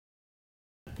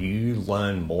you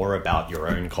learn more about your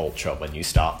own culture when you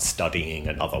start studying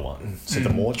another one. So the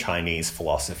more Chinese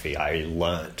philosophy I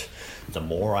learnt, the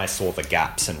more I saw the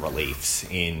gaps and reliefs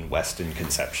in Western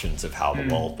conceptions of how the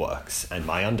world works. And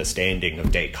my understanding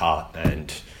of Descartes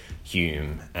and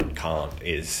Hume and Kant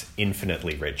is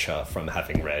infinitely richer from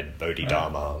having read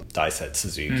Bodhidharma, Daisetsu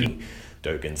Suzuki,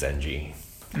 Dogen Zenji.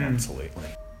 Absolutely.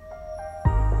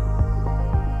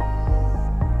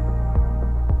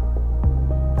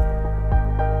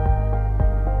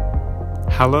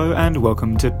 Hello and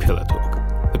welcome to Pillar Talk,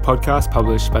 the podcast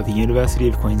published by the University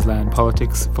of Queensland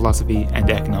Politics, Philosophy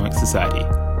and Economic Society,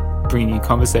 bringing you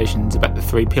conversations about the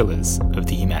three pillars of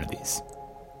the humanities.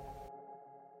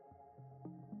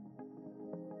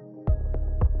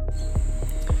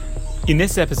 In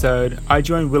this episode, I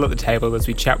join Will at the table as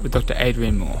we chat with Dr.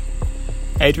 Adrian Moore.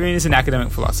 Adrian is an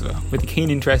academic philosopher with a keen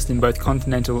interest in both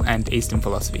continental and Eastern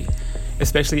philosophy,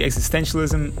 especially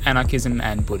existentialism, anarchism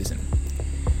and Buddhism.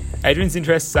 Adrian's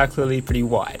interests are clearly pretty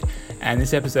wide, and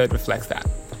this episode reflects that.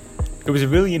 It was a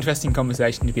really interesting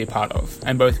conversation to be a part of,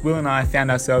 and both Will and I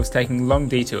found ourselves taking long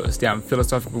detours down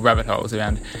philosophical rabbit holes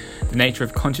around the nature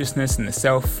of consciousness and the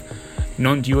self,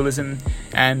 non-dualism,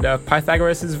 and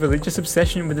Pythagoras' religious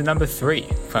obsession with the number 3,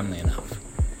 funnily enough.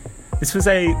 This was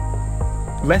a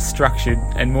less structured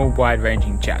and more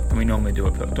wide-ranging chat than we normally do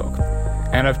at Pillar Talk,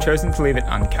 and I've chosen to leave it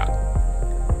uncut.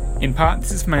 In part,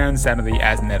 this is for my own sanity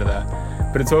as an editor,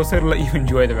 but it's also to let you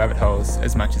enjoy the rabbit holes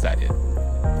as much as I did.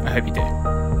 I hope you do.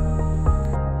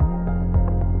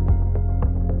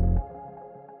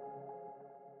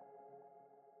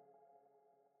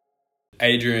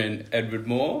 Adrian Edward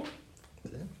Moore.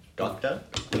 Doctor,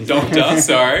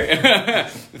 Sorry.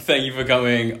 Thank you for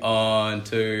coming on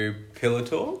to Pillar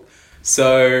Talk.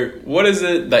 So, what is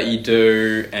it that you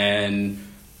do, and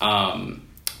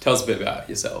tell us a bit about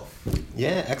yourself.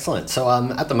 Yeah, excellent. So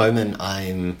at the moment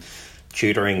I'm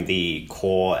tutoring the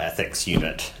core ethics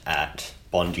unit at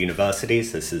Bond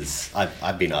Universities.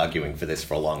 I've been arguing for this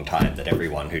for a long time, that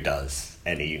everyone who does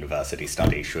any university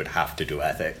study should have to do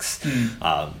ethics.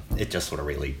 It just sort of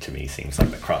really, to me, seems like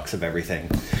the crux of everything.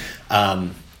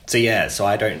 So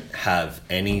I don't have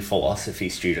any philosophy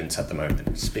students at the moment.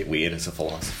 It's a bit weird as a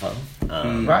philosopher.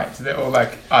 Right, so they're all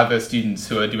like other students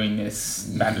who are doing this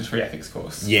mandatory ethics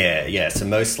course. Yeah. So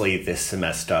mostly this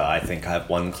semester, I think I have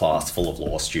one class full of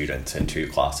law students and two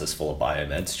classes full of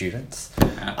biomed students.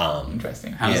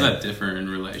 Interesting. How does that differ in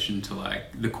relation to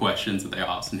like the questions that they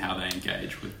ask and how they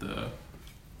engage with the...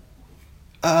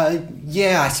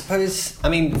 I suppose,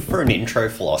 for an intro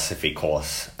philosophy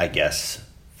course, I guess,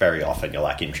 very often you're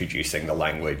like introducing the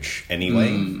language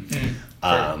anyway.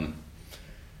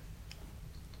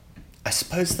 I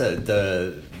suppose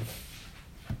the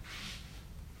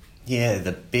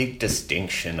big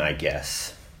distinction, I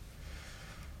guess,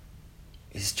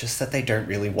 is just that they don't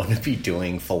really want to be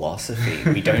doing philosophy.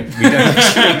 We don't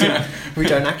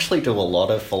actually do a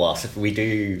lot of philosophy. We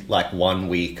do like 1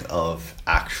 week of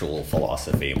actual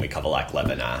philosophy, and we cover like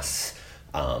Levinas,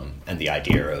 and the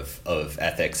idea of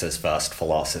ethics as first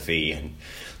philosophy, and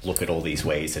look at all these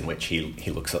ways in which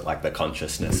he looks at like the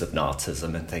consciousness of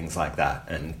Nazism and things like that.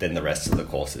 And then the rest of the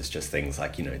course is just things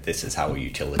like, this is how a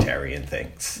utilitarian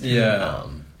thinks.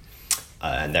 And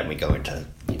then we go into,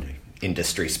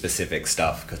 industry specific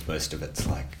stuff, because most of it's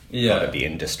like gotta be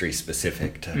industry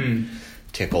specific to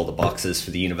tick all the boxes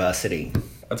for the university.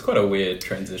 That's quite a weird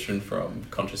transition from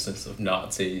consciousness of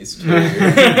Nazis to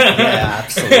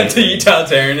absolutely to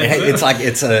utilitarianism. It's like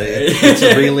it's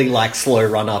a really like slow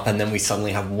run up, and then we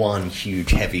suddenly have one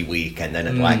huge heavy week, and then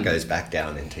it like goes back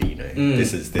down into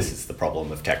this is the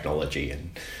problem of technology. And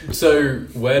so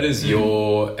where does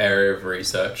your area of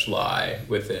research lie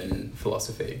within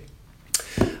philosophy?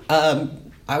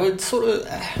 I would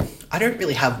I don't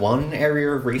really have one area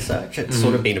of research. It's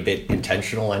sort of been a bit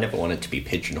intentional. I never wanted to be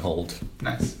pigeonholed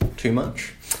too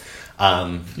much.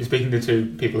 You're speaking to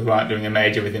two people who aren't doing a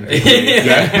major within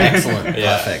Excellent.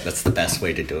 Perfect. That's the best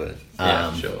way to do it.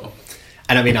 Sure.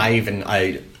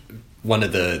 And one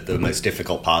of the most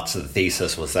difficult parts of the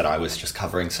thesis was that I was just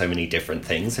covering so many different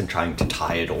things and trying to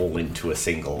tie it all into a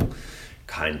single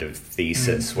kind of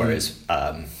thesis, whereas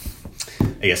I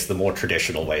guess the more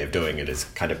traditional way of doing it is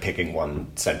kind of picking one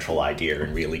central idea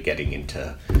and really getting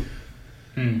into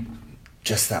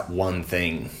just that one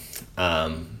thing.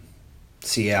 I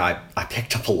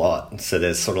picked up a lot. So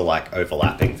there's sort of like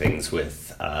overlapping things with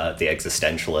the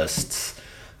existentialists,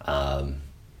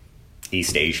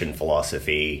 East Asian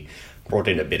philosophy, brought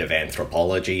in a bit of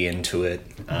anthropology into it,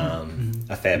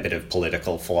 a fair bit of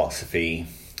political philosophy.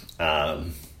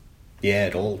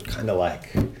 It all kind of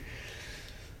like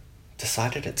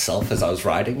decided itself as I was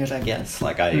writing it, I guess.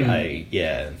 Like in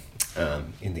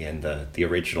the end, the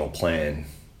original plan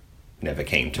never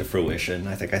came to fruition.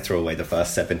 I think I threw away the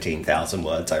first 17,000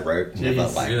 words I wrote. Jeez,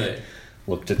 never really?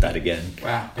 Looked at that again.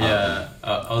 Wow. Yeah,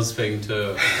 I was speaking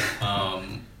to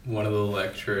one of the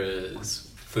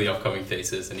lecturers for the upcoming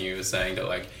thesis, and he was saying that,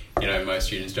 like, you know, most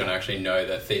students don't actually know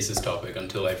their thesis topic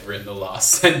until they've written the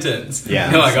last sentence.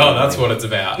 Yeah, they're like, oh, that's what it's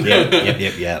about. Yeah,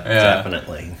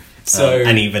 definitely. So,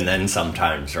 and even then,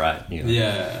 sometimes, right? You know,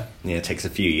 yeah, it takes a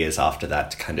few years after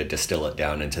that to kind of distill it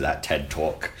down into that TED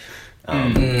Talk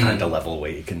kind of level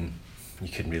where you can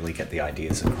really get the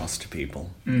ideas across to people.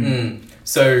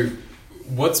 So,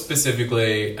 what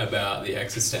specifically about the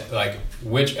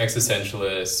which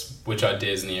existentialists, which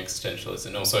ideas in the existentialists,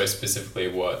 and also specifically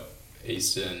what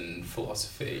Eastern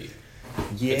philosophy?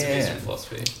 Eastern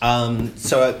philosophy.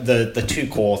 So the two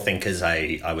core thinkers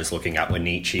I was looking at were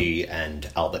Nietzsche and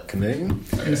Albert Camus.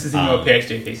 Okay. This is in your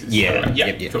PhD thesis.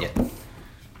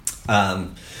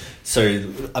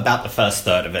 So about the first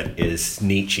third of it is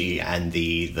Nietzsche and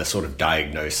the sort of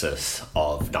diagnosis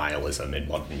of nihilism in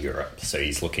modern Europe. So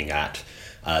he's looking at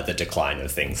the decline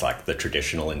of things like the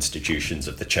traditional institutions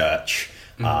of the church,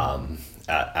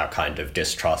 our kind of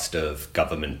distrust of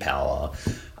government power,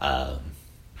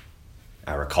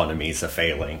 our economies are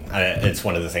failing. It's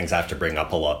one of the things I have to bring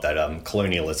up a lot, that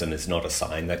colonialism is not a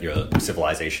sign that your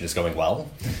civilization is going well.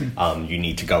 You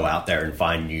need to go out there and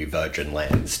find new virgin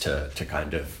lands to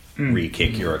kind of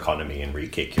re-kick your economy and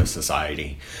re-kick your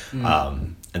society.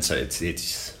 And so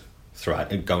it's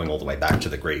throughout, going all the way back to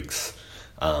the Greeks.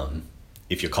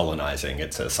 If you're colonizing,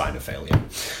 it's a sign of failure.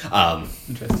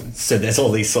 Interesting. So there's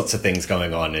all these sorts of things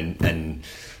going on, and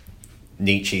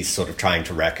Nietzsche's sort of trying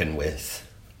to reckon with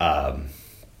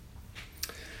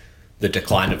the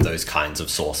decline of those kinds of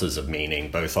sources of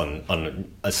meaning, both on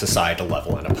a societal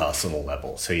level and a personal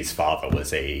level. So his father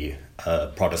was a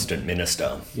Protestant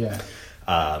minister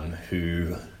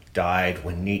who died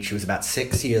when Nietzsche was about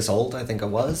 6 years old, I think it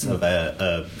was, of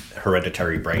a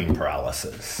hereditary brain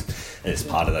paralysis. And it's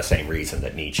part of the same reason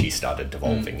that Nietzsche started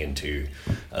devolving into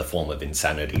a form of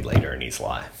insanity later in his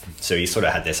life. So he sort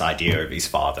of had this idea of his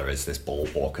father as this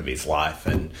bulwark of his life,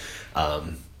 and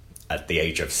at the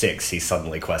age of 6, he's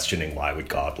suddenly questioning, why would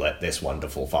God let this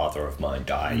wonderful father of mine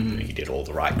die? He did all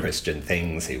the right Christian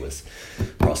things. He was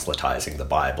proselytizing the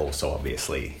Bible, so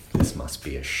obviously this must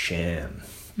be a sham.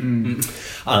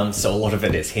 So a lot of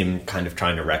it is him kind of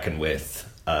trying to reckon with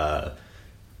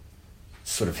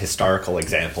sort of historical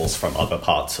examples from other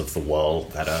parts of the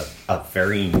world that are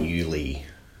very newly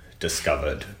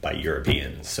discovered by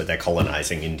Europeans. So they're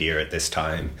colonizing India at this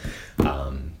time.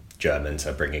 Germans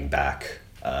are bringing back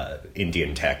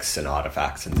Indian texts and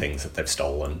artifacts and things that they've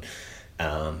stolen,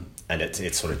 and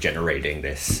it's sort of generating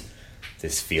this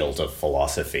field of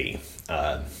philosophy.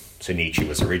 So Nietzsche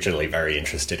was originally very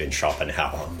interested in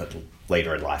Schopenhauer, but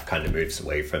later in life kind of moves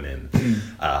away from him.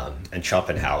 And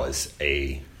Schopenhauer's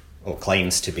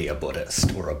claims to be a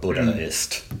Buddhist, or a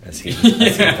Buddhist, as he puts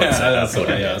it.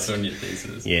 That's on your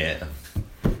thesis. Yeah.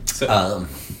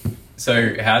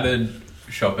 So how did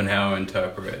Schopenhauer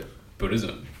interpret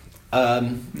Buddhism?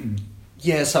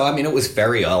 So I mean, it was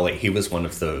very early. He was one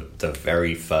of the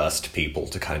very first people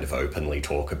to kind of openly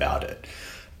talk about it.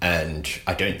 And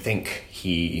I don't think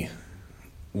he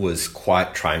was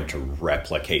quite trying to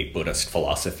replicate Buddhist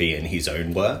philosophy in his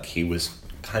own work. He was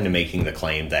kind of making the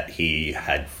claim that he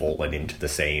had fallen into the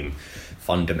same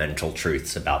fundamental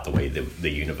truths about the way the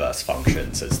universe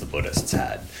functions as the Buddhists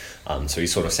had. So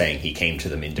he's sort of saying he came to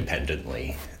them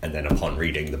independently, and then upon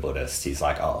reading the Buddhists, he's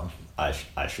like,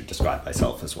 I should describe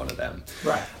myself as one of them.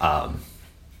 Right.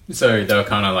 So they were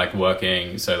kind of like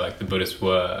working, so like the Buddhists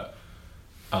were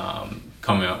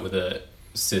coming up with a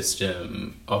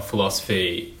system of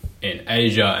philosophy in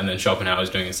Asia, and then Schopenhauer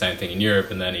was doing the same thing in Europe,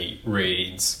 and then he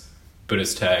reads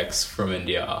Buddhist texts from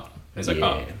India. And he's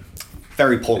like,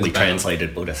 very poorly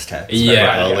translated Buddhist texts.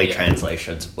 Early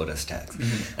translations of Buddhist texts.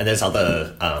 And there's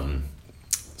other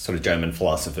sort of German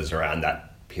philosophers around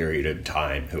that period of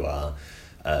time who are...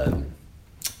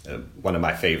 one of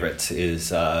my favorites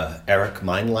is Erich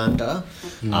Meinlander.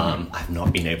 I've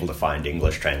not been able to find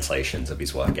English translations of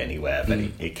his work anywhere, but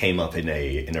it came up in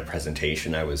a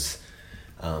presentation I was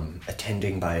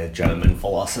attending by a German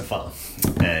philosopher,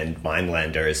 and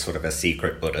Meinlander is sort of a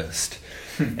secret Buddhist,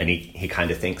 and he kind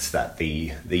of thinks that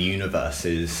the universe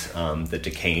is the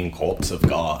decaying corpse of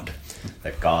God,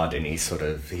 that God in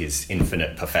his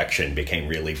infinite perfection became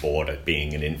really bored at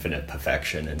being an infinite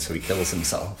perfection, and so he kills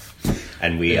himself.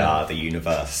 And we are, the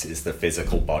universe is the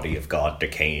physical body of God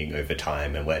decaying over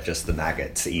time, and we're just the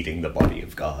maggots eating the body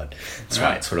of God. That's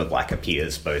why it sort of like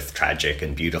appears both tragic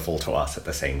and beautiful to us at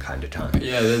the same kind of time.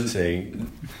 Yeah, there's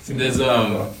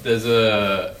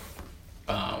a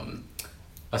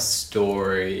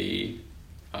story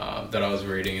that I was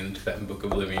reading in the Tibetan Book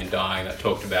of Living and Dying that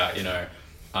talked about,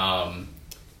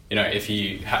 if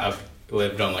you have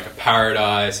lived on like a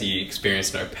paradise, you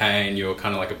experience no pain, you're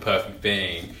kind of like a perfect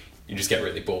being, you just get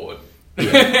really bored.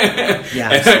 Yeah,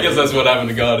 I guess that's what happened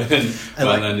to God in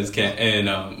Manalanda's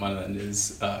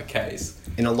case.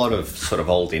 In a lot of sort of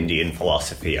old Indian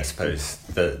philosophy, I suppose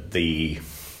the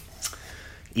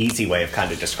easy way of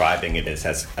kind of describing it is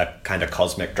as a kind of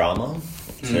cosmic drama.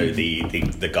 So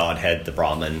the Godhead, the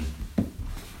Brahman,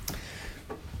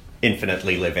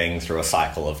 infinitely living through a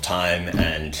cycle of time,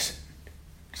 and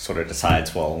sort of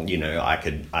decides, well,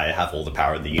 I have all the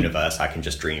power of the universe, I can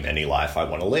just dream any life I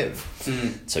want to live.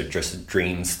 So just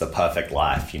dreams the perfect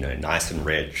life, nice and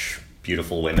rich,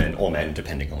 beautiful women or men,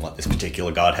 depending on what this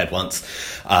particular Godhead wants.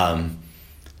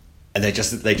 And they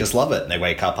just love it, and they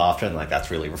wake up after and like,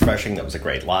 that's really refreshing, that was a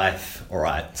great life, all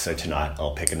right, so tonight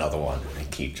I'll pick another one. And they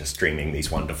keep just dreaming these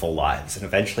wonderful lives, and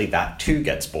eventually that too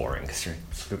gets boring because you're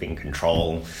sort of in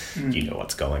control, you know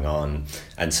what's going on,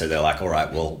 and so they're like, all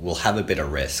right, we'll have a bit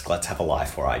of risk, let's have a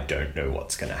life where I don't know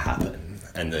what's going to happen.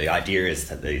 And the idea is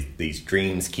that these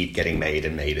dreams keep getting made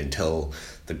and made until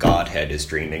the Godhead is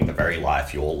dreaming the very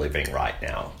life you're living right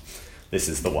now. This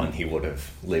is the one he would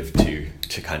have lived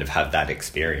to kind of have that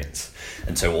experience.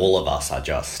 And so all of us are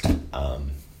just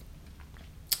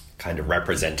kind of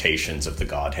representations of the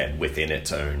Godhead within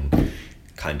its own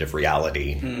kind of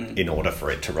reality in order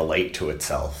for it to relate to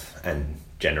itself and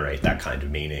generate that kind of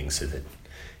meaning, so that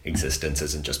existence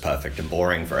isn't just perfect and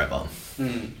boring forever.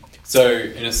 So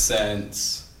in a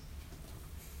sense,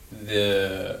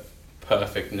 the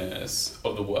perfectness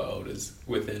of the world is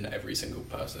within every single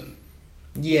person.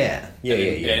 Yeah.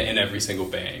 In every single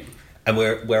being. And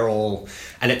we're all,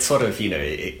 and it's sort of,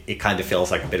 it kind of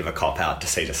feels like a bit of a cop-out to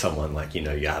say to someone like, you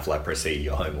have leprosy,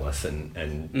 you're homeless,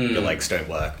 and your legs don't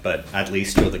work, but at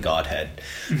least you're the Godhead.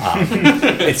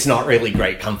 It's not really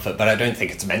great comfort, but I don't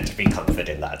think it's meant to be comfort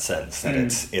in that sense, that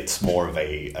it's more of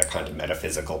a kind of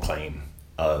metaphysical claim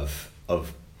of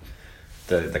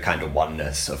the kind of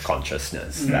oneness of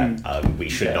consciousness, that we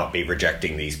should not be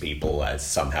rejecting these people as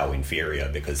somehow inferior,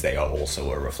 because they are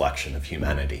also a reflection of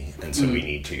humanity, and so we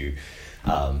need to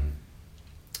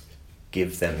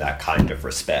give them that kind of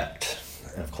respect.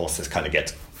 And of course this kind of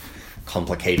gets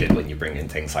complicated when you bring in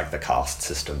things like the caste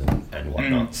system and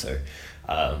whatnot, so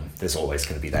there's always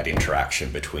going to be that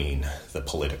interaction between the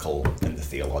political and the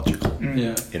theological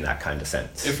in that kind of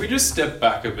sense. If we just step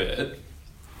back a bit,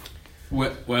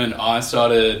 when I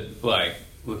started like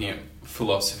looking at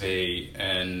philosophy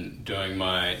and doing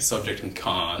my subject in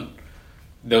Kant,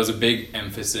 there was a big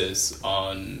emphasis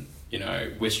on,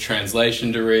 which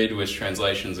translation to read, which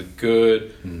translations are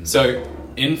good. So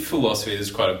in philosophy, this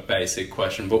is quite a basic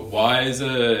question, but why is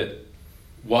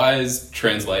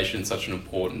translation such an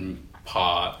important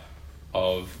part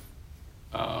of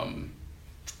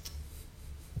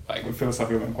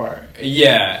philosophical inquiry?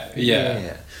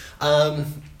 Yeah.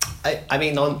 I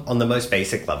mean, on the most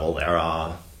basic level, there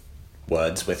are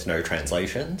words with no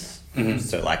translations.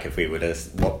 So, like, if we were to,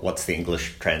 what's the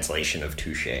English translation of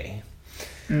touche?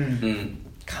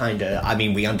 Kind of, I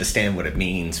mean, we understand what it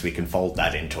means. We can fold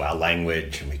that into our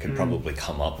language, and we could probably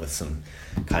come up with some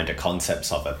kind of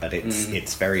concepts of it. But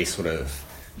it's very sort of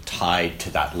tied to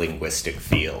that linguistic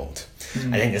field.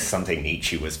 I think this is something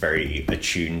Nietzsche was very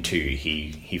attuned to.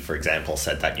 He, for example,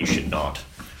 said that you should not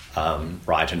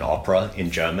write an opera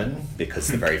in German, because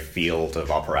the very field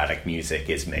of operatic music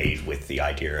is made with the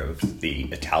idea of the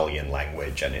Italian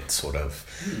language and its sort of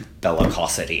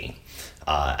bellicosity,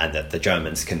 and that the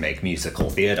Germans can make musical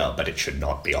theatre, but it should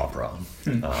not be opera,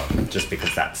 just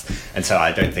because that's... And so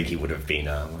I don't think he would have been,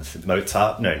 was it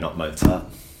Mozart? No, not Mozart.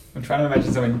 I'm trying to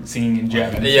imagine someone singing in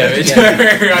German. Yeah, me too.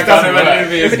 I can't imagine it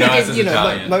being as nice as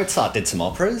Italian. Mozart did some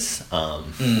operas.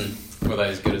 Were they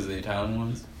as good as the Italian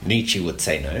ones? Nietzsche would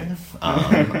say no.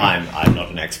 I'm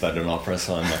not an expert in opera,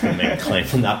 so I'm not going to make a claim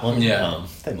on that one.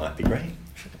 They might be great.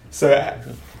 So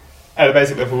at a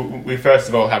basic level, we first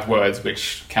of all have words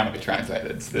which cannot be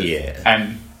translated. So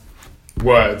and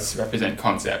words represent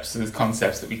concepts. So there's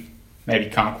concepts that we maybe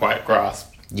can't quite grasp.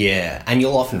 Yeah, and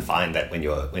you'll often find that when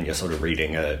you're sort of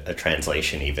reading a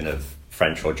translation, even of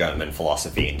French or German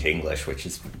philosophy into English, which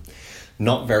is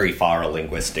not very far a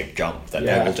linguistic jump, that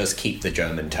they will just keep the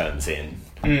German terms in.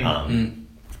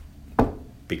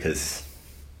 Because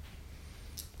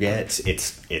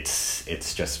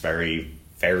it's just very,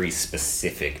 very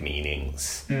specific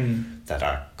meanings that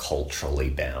are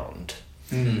culturally bound.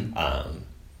 And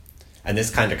this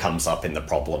kind of comes up in the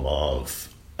problem of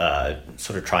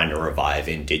sort of trying to revive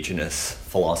indigenous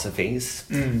philosophies,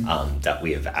 that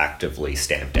we have actively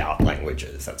stamped out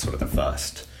languages. That's sort of the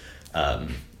first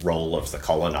role of the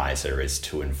colonizer, is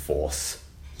to enforce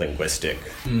linguistic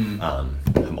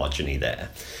homogeny there.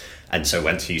 And so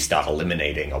once you start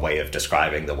eliminating a way of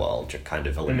describing the world, you've kind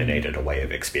of eliminated a way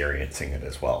of experiencing it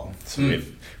as well. So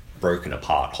we've broken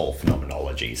apart whole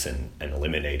phenomenologies and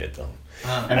eliminated them.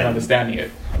 And understanding it,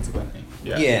 consequently.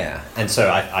 Yeah. And so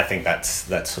I think that's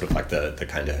sort of like the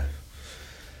kind of,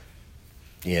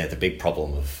 the big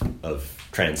problem of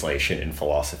translation in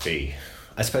philosophy.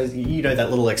 I suppose, that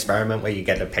little experiment where you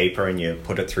get a paper and you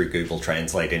put it through Google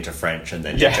Translate into French and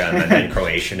then to German and then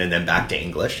Croatian and then back to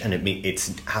English, and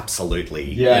it's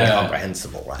absolutely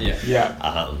incomprehensible, right?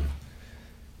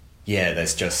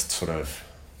 There's just sort of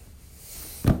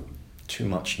too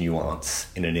much nuance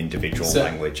in an individual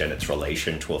language and its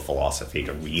relation to a philosophy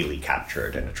to really capture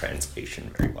it in a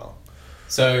translation very well.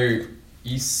 So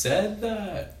you said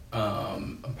that,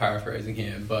 I'm paraphrasing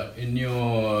here, but in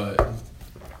your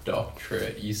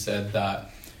doctorate, you said that,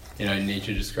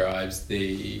 Nietzsche describes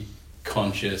the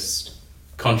conscious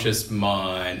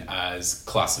mind as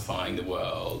classifying the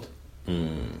world.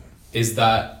 Is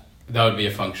that would be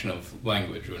a function of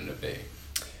language, wouldn't it be?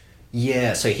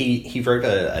 Yeah, so he wrote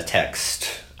a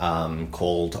text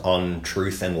called On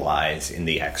Truth and Lies in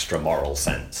the Extra-Moral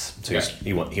Sense. So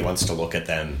he wants to look at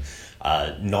them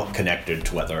not connected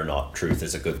to whether or not truth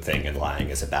is a good thing and lying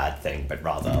is a bad thing, but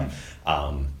rather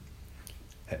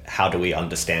how do we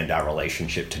understand our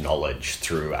relationship to knowledge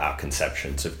through our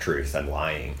conceptions of truth and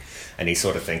lying. And he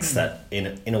sort of thinks that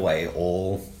in a way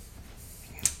all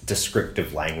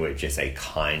descriptive language is a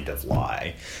kind of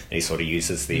lie. And he sort of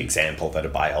uses the example that a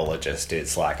biologist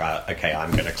is like, okay,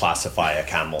 I'm going to classify a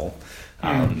camel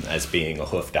as being a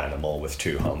hoofed animal with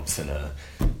two humps and a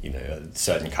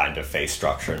certain kind of face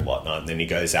structure and whatnot. And then he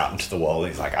goes out into the world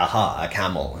and he's like, aha, a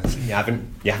camel. You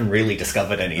haven't really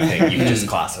discovered anything. You've just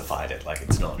classified it. Like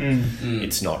it's not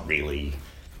really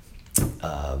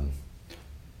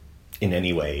in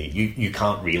any way, you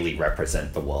can't really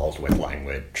represent the world with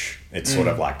language. It's sort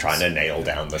of like trying to nail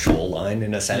down the shoreline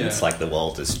in a sense. Like the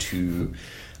world is too...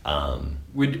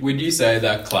 Would you say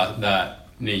that that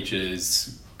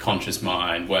Nietzsche's conscious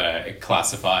mind, where it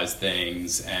classifies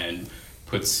things and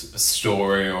puts a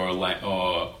story or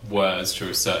words to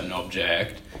a certain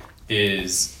object,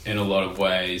 is in a lot of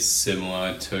ways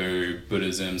similar to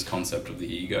Buddhism's concept of the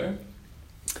ego?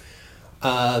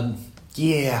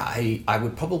 Yeah, I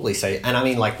would probably say, and I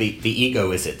mean, like the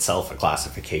ego is itself a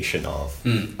classification of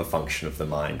a function of the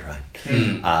mind, right?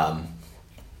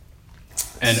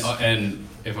 And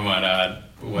if I might add,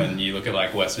 when you look at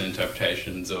like Western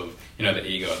interpretations of the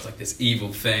ego, it's like this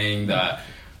evil thing that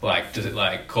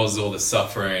causes all this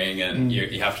suffering, and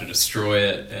you have to destroy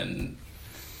it, and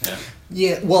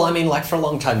well, I mean, like for a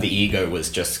long time the ego was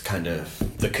just kind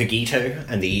of the cogito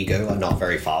and the ego are not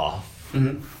very far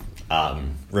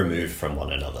removed from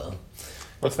one another.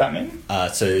 What's that mean?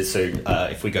 So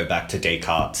if we go back to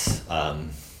Descartes'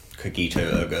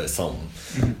 cogito ergo sum,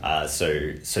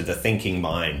 so the thinking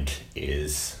mind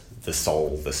is the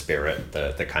soul, the spirit,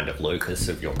 the kind of locus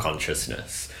of your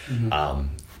consciousness,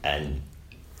 and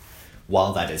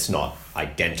while that is not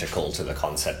identical to the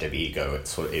concept of ego,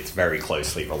 it's very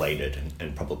closely related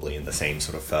and probably in the same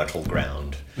sort of fertile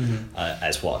ground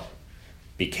as what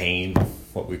became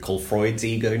what we call Freud's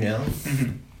ego now.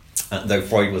 Though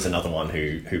Freud was another one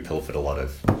who pilfered a lot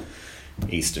of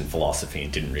Eastern philosophy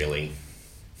and didn't really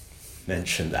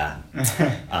mention that.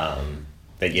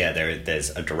 But yeah, there's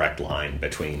a direct line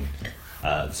between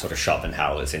sort of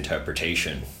Schopenhauer's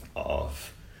interpretation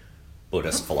of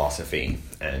Buddhist philosophy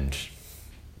and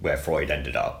where Freud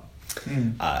ended up.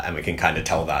 And we can kind of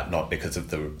tell that not because of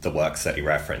the works that he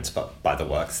referenced, but by the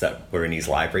works that were in his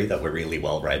library that were really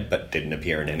well read but didn't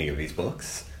appear in any of his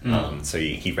books. So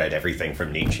he read everything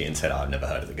from Nietzsche and said, I've never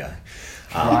heard of the guy.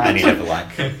 And he never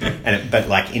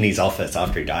but in his office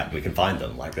after he died, we can find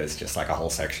them. Like there's just like a whole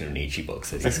section of Nietzsche books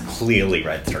that he's clearly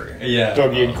read through.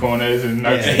 Dog-eared corners and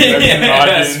notes and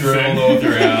margins and all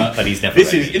throughout. But he's never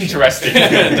This read is Nietzsche. interesting.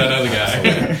 Don't know the guy.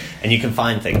 Absolutely. And you can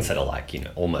find things that are like,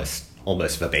 almost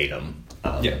verbatim.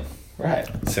 Right.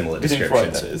 Similar Within descriptions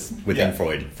Freud, that is. within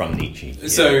Freud from Nietzsche.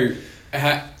 So,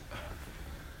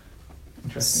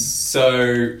 Interesting.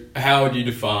 so how would you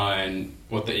define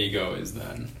what the ego is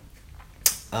then?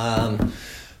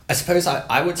 I suppose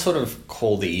I would sort of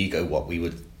call the ego what we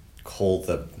would call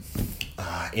the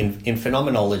in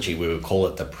phenomenology we would call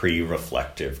it the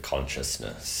pre-reflective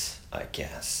consciousness, I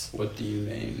guess. What do you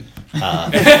mean?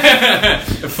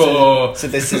 So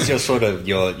this is your sort of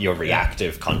your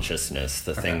reactive consciousness,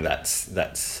 the thing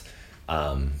that's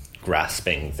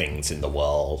grasping things in the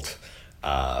world.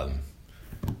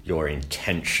 Your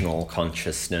intentional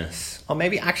consciousness, or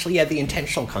maybe actually, the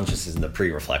intentional consciousness and the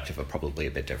pre-reflective are probably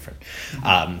a bit different.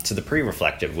 So the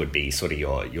pre-reflective would be sort of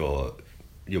your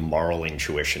moral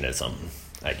intuitionism,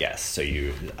 I guess. So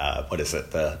you, what is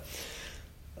it? The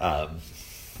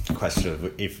question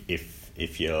of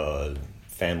if your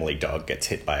family dog gets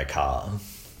hit by a car,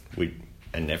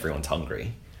 and everyone's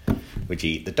hungry, would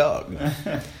you eat the dog?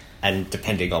 And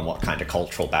depending on what kind of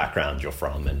cultural background you're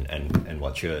from and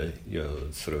what your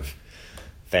sort of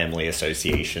family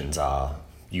associations are,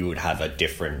 you would have a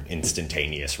different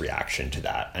instantaneous reaction to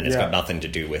that. And it's got nothing to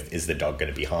do with, is the dog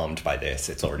going to be harmed by this?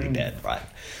 It's already dead, right?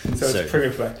 So it's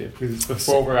pre-reflective, because it's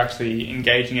before we're actually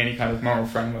engaging any kind of moral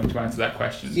framework to answer that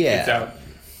question. Yeah. It's our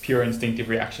pure instinctive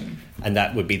reaction. And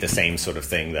that would be the same sort of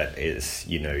thing that is,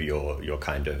 your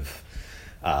kind of...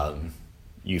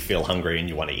 you feel hungry and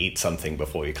you want to eat something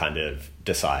before you kind of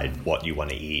decide what you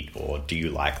want to eat, or do you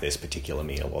like this particular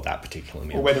meal or that particular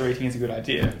meal, or whether eating is a good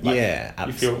idea. Like, yeah,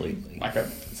 absolutely. You feel like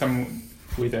someone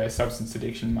with a substance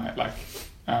addiction might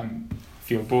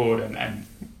feel bored and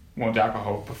want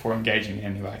alcohol before engaging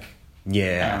in any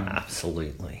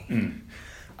absolutely.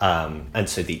 And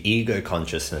so the ego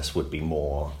consciousness would be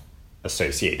more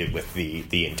associated with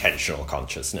the intentional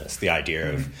consciousness, the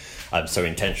idea of so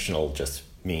intentional just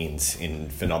means in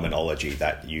phenomenology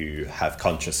that you have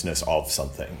consciousness of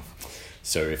something.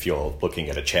 So if you're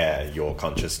looking at a chair, your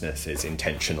consciousness is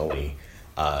intentionally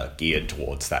geared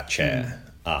towards that chair.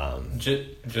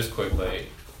 Just quickly,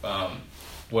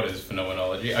 what is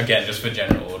phenomenology? Again, just for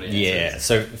general audiences. Yeah,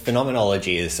 so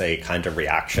phenomenology is a kind of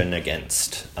reaction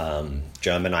against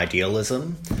German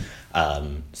idealism.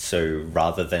 So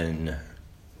rather than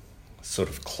sort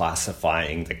of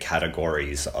classifying the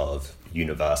categories of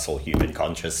universal human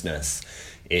consciousness,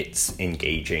 it's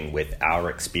engaging with our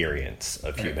experience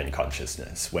of human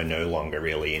consciousness. We're no longer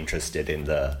really interested in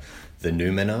the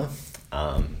noumena,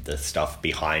 the stuff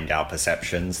behind our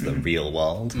perceptions, the real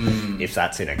world. If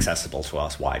that's inaccessible to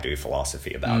us, why do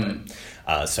philosophy about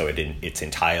it? So it's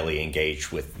entirely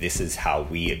engaged with, this is how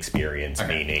we experience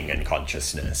meaning and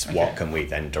consciousness. What can we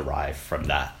then derive from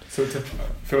that? So it's a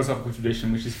philosophical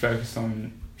tradition which is focused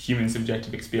on human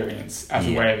subjective experience as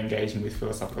a way of engaging with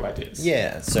philosophical ideas.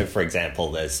 Yeah, so for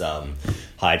example, there's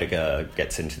Heidegger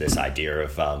gets into this idea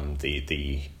of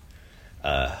the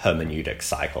hermeneutic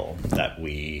cycle, that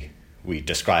we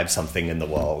describe something in the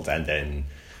world, and then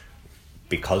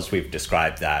because we've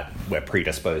described that, we're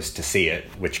predisposed to see it,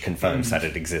 which confirms that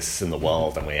it exists in the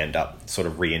world, and we end up sort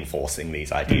of reinforcing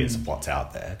these ideas of what's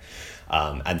out there.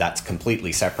 And that's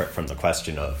completely separate from the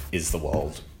question of, is the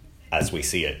world as we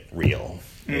see it real?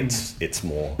 It's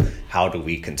more, how do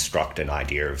we construct an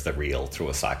idea of the real through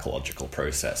a psychological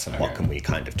process, and what can we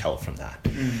kind of tell from that?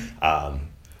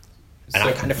 And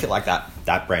I kind of feel like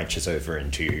that branches over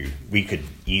into, we could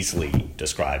easily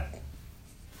describe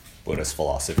Buddhist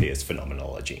philosophy as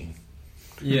phenomenology.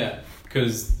 Yeah,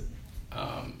 because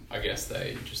I guess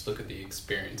they just look at the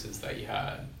experiences that you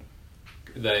had.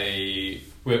 Would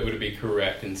it be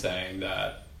correct in saying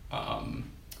that you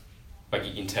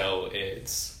can tell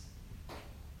it's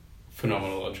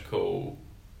phenomenological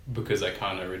because they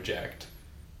kind of reject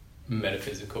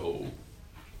metaphysical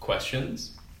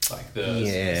questions, like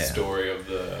the story of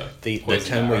the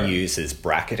term arrow. we use is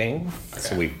bracketing.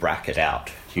 So we bracket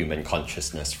out human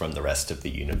consciousness from the rest of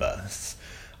the universe.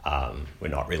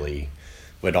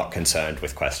 We're not concerned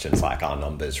with questions like, are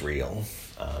numbers real?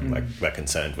 We're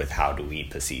concerned with, how do we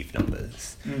perceive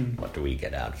numbers? What do we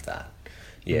get out of that?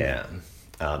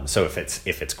 So if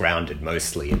it's grounded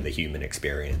mostly in the human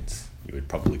experience, you would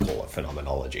probably call it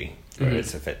phenomenology.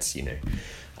 Whereas if it's,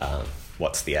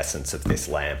 what's the essence of this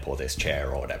lamp or this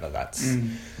chair or whatever, that's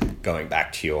going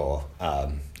back to your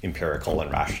empirical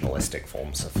and rationalistic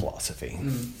forms of philosophy.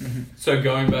 So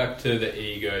going back to the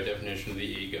ego, definition of the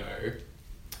ego,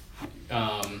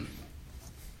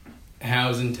 how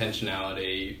is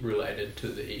intentionality related to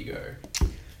the ego?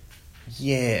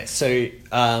 Yeah, so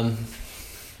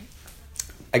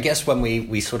I guess when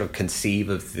we sort of conceive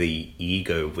of the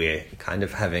ego, we're kind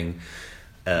of having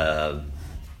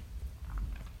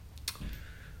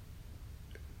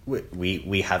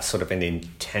we have sort of an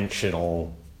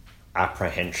intentional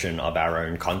apprehension of our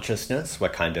own consciousness. We're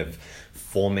kind of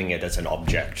forming it as an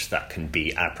object that can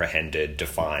be apprehended,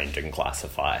 defined, and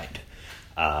classified.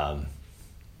 whether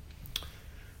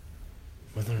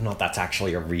or not that's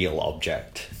actually a real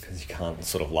object, because you can't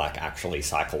sort of like actually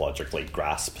psychologically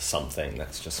grasp something.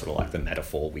 That's just sort of like the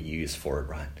metaphor we use for it,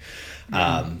 right?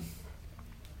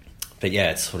 But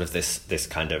yeah, it's sort of this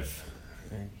kind of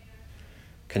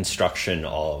construction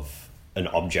of an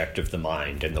object of the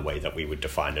mind in the way that we would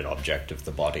define an object of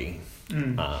the body.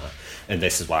 And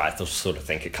this is why I sort of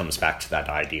think it comes back to that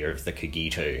idea of the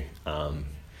cogito,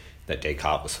 that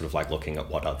Descartes was sort of like looking at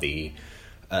what are the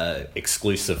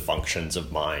exclusive functions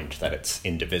of mind, that it's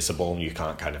indivisible. You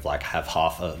can't kind of like have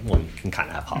you can kind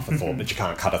of have half a thought, but you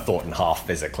can't cut a thought in half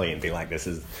physically and be like, this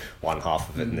is one half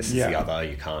of it and this is the other.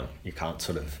 You can't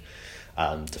sort of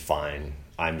define,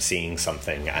 I'm seeing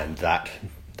something and that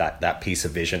piece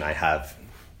of vision I have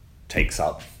takes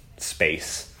up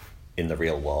space in the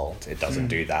real world. It doesn't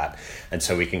do that. And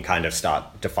so we can kind of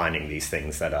start defining these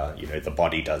things that are, the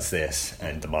body does this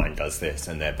and the mind does this,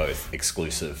 and they're both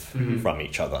exclusive from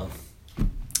each other.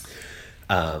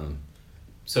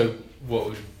 So what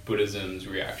would Buddhism's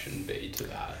reaction be to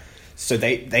that? So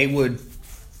they would,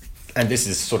 and this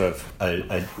is sort of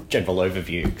a general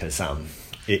overview, because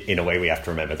in a way we have to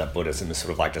remember that Buddhism is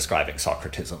sort of like describing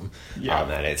Socratism,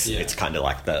 and it's kind of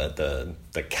like the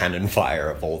cannon fire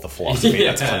of all the philosophy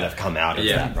that's kind of come out of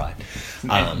that, right?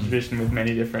 Tradition with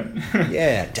many different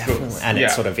definitely, and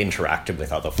it's sort of interacted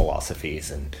with other philosophies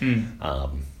and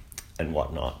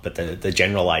whatnot. But the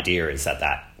general idea is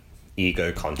that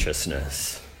ego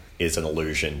consciousness is an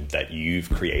illusion that you've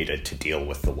created to deal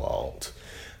with the world.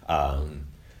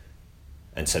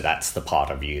 And so that's the part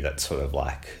of you that's sort of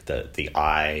like the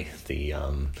I,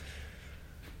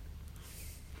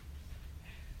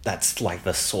 that's like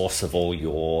the source of all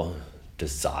your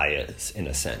desires, in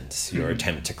a sense. Your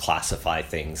attempt to classify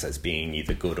things as being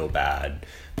either good or bad,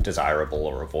 desirable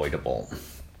or avoidable.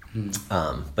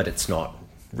 But it's not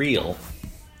real.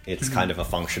 It's kind of a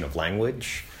function of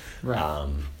language. Right.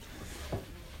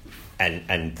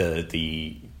 And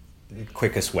the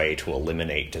quickest way to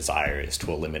eliminate desire is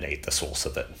to eliminate the source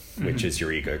of it, which is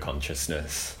your ego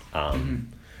consciousness.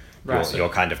 Your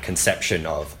kind of conception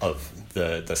of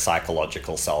the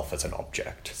psychological self as an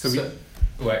object.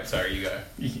 Wait, sorry, you go.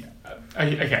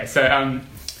 Okay, so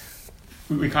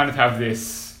we kind of have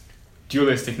this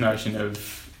dualistic notion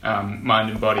of mind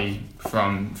and body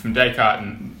from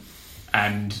Descartes,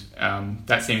 and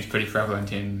that seems pretty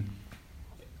prevalent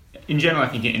in general, I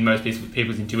think, in most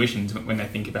people's intuitions when they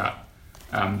think about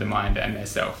the mind and their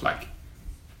self. Like,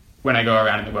 when I go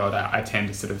around in the world, I tend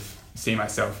to sort of see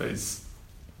myself as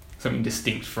something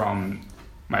distinct from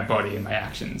my body and my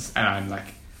actions, and I'm like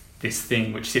this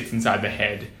thing which sits inside the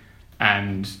head,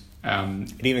 and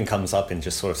it even comes up in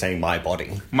just sort of saying my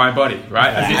body, right?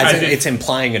 As if it's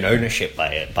implying an ownership by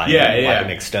an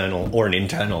external or an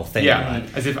internal thing, right?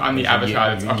 As if I'm the avatar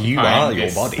that's occupying you are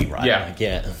this. your body, right?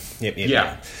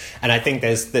 Yep. And I think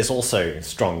there's also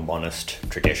strong monist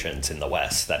traditions in the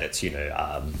West that it's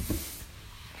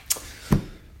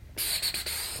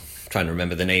trying to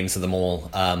remember the names of them all.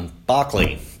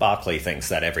 Berkeley thinks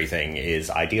that everything is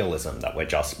idealism, that we're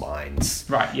just minds,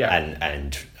 right? Yeah,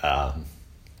 and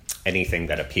anything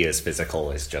that appears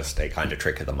physical is just a kind of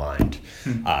trick of the mind.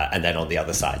 And then on the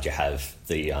other side, you have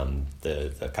the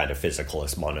kind of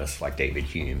physicalist monists like David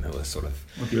Hume, who are sort of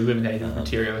the eliminated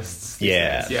materialists.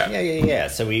 Yeah.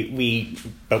 So we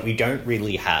don't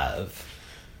really have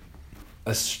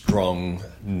a strong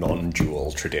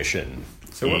non-dual tradition.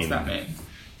 So what's that mean?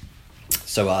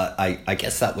 So I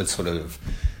guess that would sort of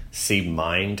see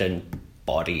mind and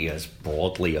body as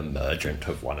broadly emergent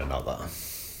of one another.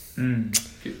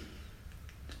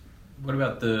 What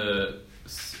about the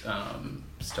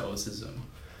Stoicism?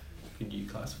 Could you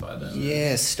classify them?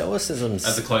 Yeah, Stoicism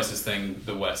as the closest thing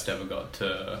the West ever got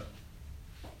to.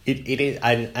 It is,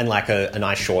 and like a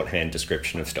nice shorthand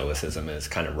description of Stoicism is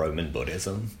kind of Roman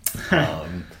Buddhism.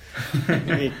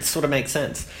 It sort of makes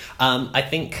sense. I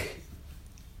think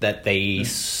that they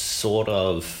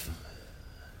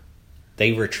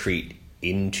they retreat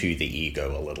into the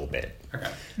ego a little bit,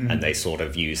 and they sort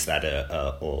of use that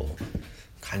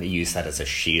use that as a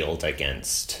shield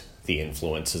against the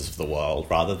influences of the world,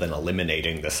 rather than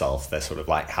eliminating the self. They're sort of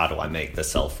like, how do I make the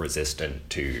self resistant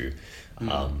to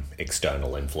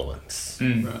external influence?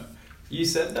 Right. You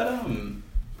said that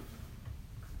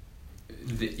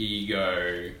the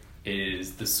ego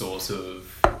is the source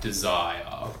of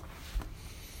desire,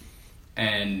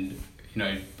 and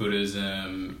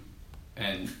Buddhism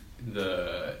and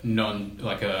the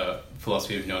a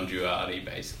philosophy of non-duality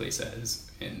basically says,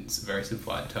 in very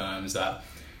simplified terms, that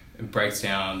it breaks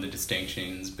down the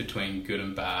distinctions between good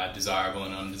and bad, desirable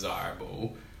and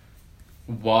undesirable.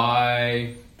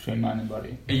 why... Between mind and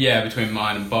body. Yeah, between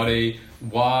mind and body.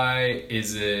 Why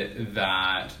is it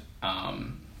that,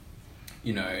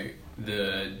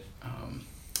 the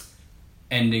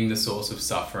ending the source of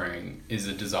suffering is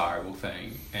a desirable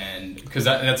thing? And because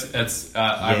I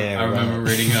remember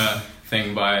reading a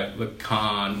thing by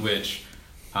Lacan, which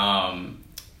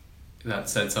that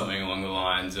said something along the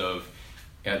lines of,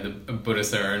 the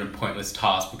Buddhists are in a pointless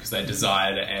task because they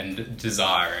desire to end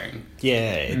desiring.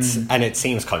 Yeah, and it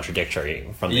seems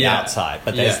contradictory from the outside,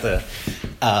 but there's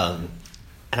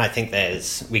and I think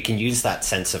we can use that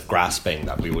sense of grasping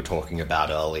that we were talking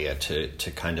about earlier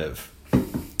to kind of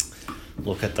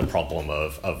look at the problem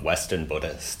of Western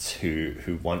Buddhists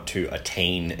who want to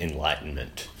attain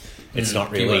enlightenment. It's not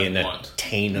really an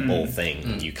attainable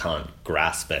thing. You can't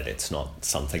grasp it. It's not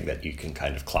something that you can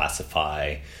kind of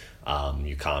classify.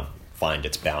 You can't find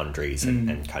its boundaries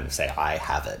and kind of say, I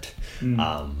have it.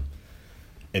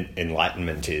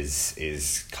 Enlightenment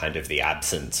is kind of the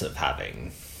absence of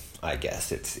having, I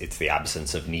guess. It's the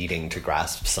absence of needing to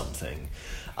grasp something.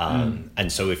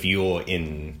 And so if you're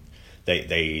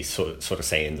they sort of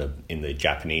say in the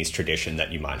Japanese tradition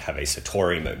that you might have a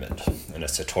satori moment, and a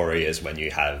satori is when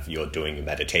you're doing your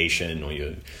meditation or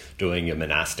you're doing your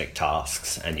monastic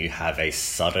tasks, and you have a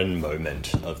sudden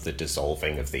moment of the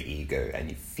dissolving of the ego,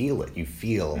 and you feel it. You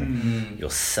feel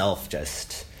yourself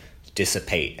just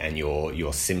dissipate, and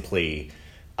you're simply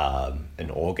an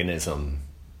organism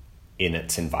in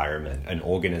its environment, an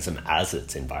organism as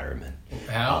its environment.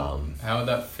 How would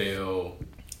that feel?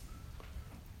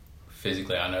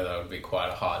 Physically, I know that would be quite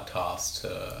a hard task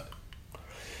to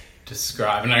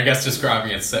describe, and I guess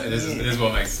describing it. This is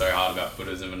what makes it so hard about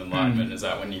Buddhism and enlightenment, is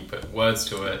that when you put words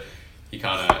to it, you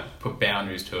kind of put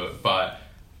boundaries to it. But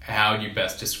how would you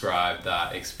best describe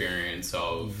that experience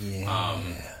of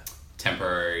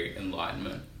temporary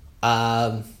enlightenment?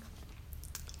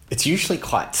 It's usually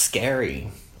quite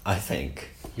scary. I think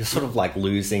you're sort of like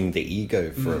losing the ego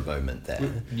for a moment there.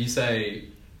 Would you say?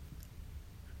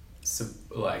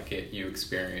 You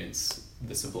experience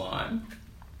the sublime?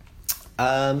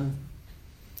 I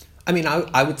mean,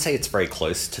 I would say it's very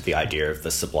close to the idea of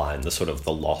the sublime, the sort of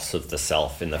the loss of the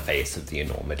self in the face of the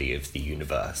enormity of the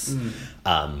universe.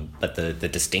 But the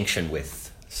distinction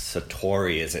with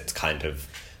satori is it's kind of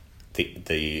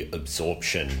the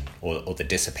absorption or the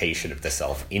dissipation of the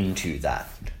self into that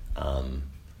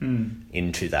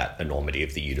enormity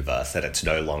of the universe, that it's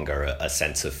no longer a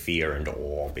sense of fear and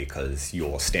awe because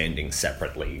you're standing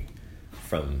separately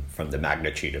from the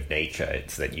magnitude of nature.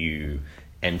 It's that you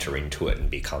enter into it and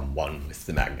become one with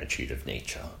the magnitude of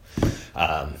nature.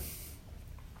 And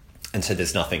so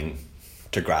there's nothing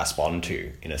to grasp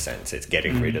onto, in a sense. It's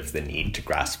getting rid of the need to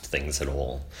grasp things at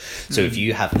all. So if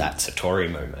you have that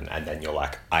satori moment and then you're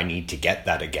like, I need to get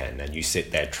that again, and you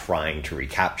sit there trying to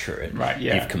recapture it,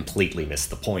 you've completely missed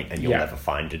the point and you'll never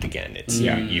find it again.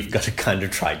 You've got to kind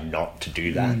of try not to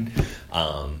do that.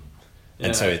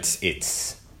 And so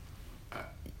it's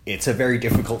a very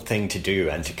difficult thing to do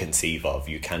and to conceive of.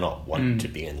 You cannot want to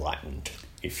be enlightened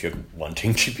if you're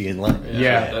wanting to be enlightened.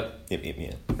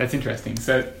 That's interesting.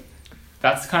 So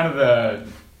that's kind of the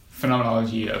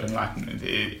phenomenology of enlightenment.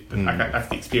 That's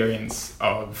the experience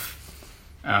of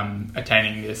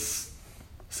attaining this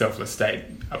selfless state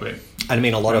of it. And I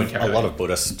mean, a lot of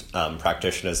Buddhist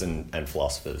practitioners and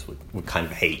philosophers would kind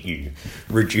of hate you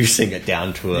reducing it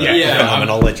down to a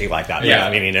phenomenology like that. Yeah. But,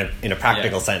 I mean, in a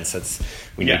practical sense,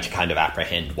 we need to kind of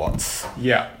apprehend what's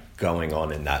going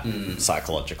on in that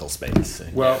psychological space. So,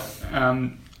 well,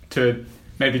 to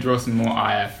maybe draw some more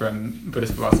ire from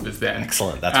Buddhist philosophers then.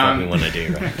 Excellent, that's what we want to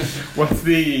do,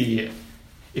 right?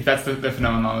 If that's the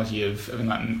phenomenology of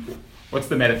enlightenment, what's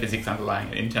the metaphysics underlying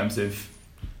it in terms of,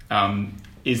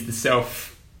 is the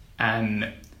self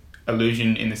an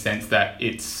illusion in the sense that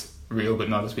it's real but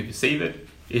not as we perceive it?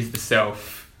 Is the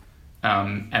self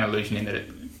an illusion in that it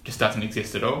just doesn't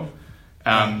exist at all?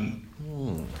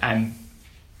 And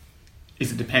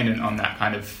is it dependent on that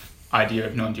kind of idea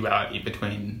of non-duality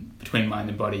between mind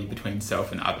and body, between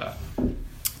self and other?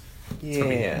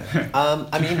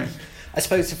 I mean, I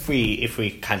suppose if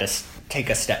we kind of take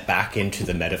a step back into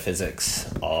the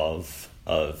metaphysics of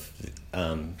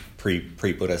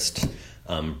pre-Buddhist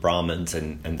Brahmins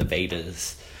and the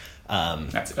Vedas,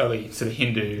 that's early sort of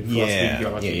Hindu philosophy and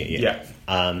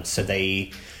theology. So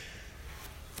they,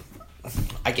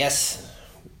 I guess,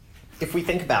 if we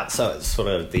think about sort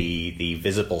of the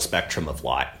visible spectrum of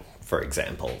light, for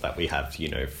example, that we have,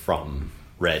 from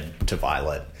red to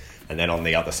violet, and then on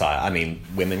the other side, I mean,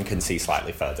 women can see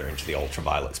slightly further into the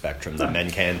ultraviolet spectrum than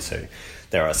men can, so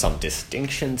there are some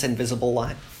distinctions in visible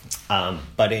light,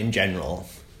 but in general,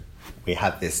 we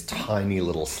have this tiny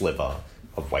little sliver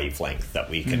of wavelength that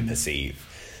we can perceive.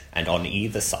 And on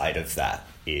either side of that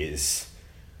is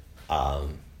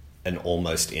an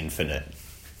almost infinite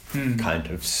kind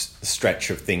of stretch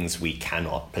of things we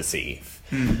cannot perceive.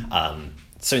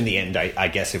 So in the end, I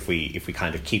guess if we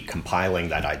kind of keep compiling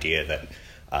that idea that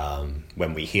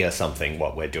when we hear something,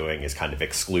 what we're doing is kind of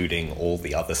excluding all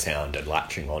the other sound and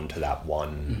latching onto that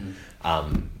one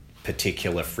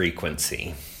particular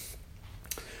frequency,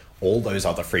 all those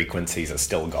other frequencies are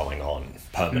still going on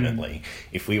permanently.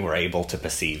 If we were able to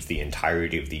perceive the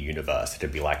entirety of the universe,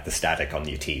 it'd be like the static on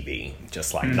your TV,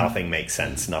 just like nothing makes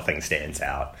sense, nothing stands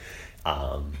out.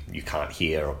 You can't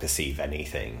hear or perceive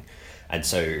anything. And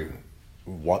so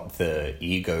what the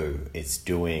ego is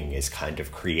doing is kind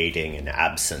of creating an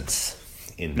absence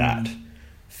in that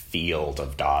field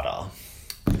of data.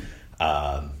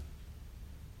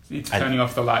 It's turning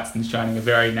off the lights and shining a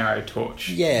very narrow torch.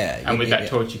 Yeah. And with that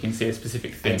torch, you can see a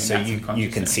specific thing. And so you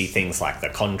can see things like the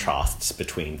contrasts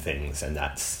between things, and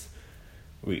that's...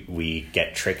 We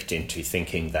get tricked into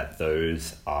thinking that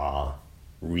those are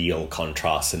real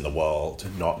contrasts in the world,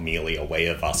 not merely a way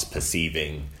of us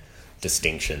perceiving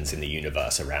distinctions in the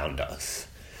universe around us.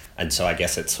 And so I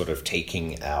guess it's sort of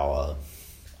taking our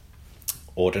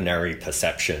ordinary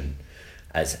perception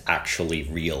as actually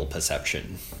real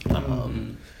perception.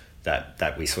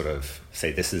 That we sort of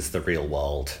say this is the real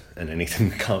world, and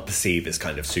anything we can't perceive is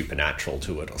kind of supernatural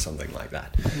to it or something like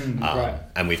that. Right.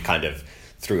 And we've kind of,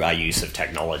 through our use of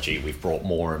technology, we've brought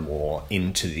more and more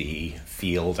into the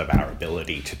field of our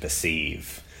ability to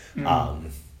perceive.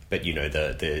 But you know,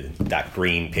 that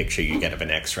green picture you get of an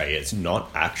X-ray is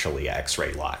not actually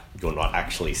X-ray light. You're not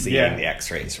actually seeing the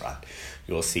X-rays, right?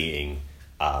 You're seeing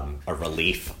a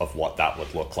relief of what that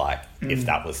would look like if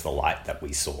that was the light that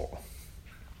we saw.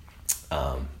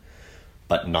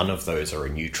 But none of those are a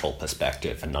neutral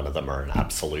perspective, and none of them are an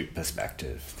absolute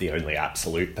perspective. The only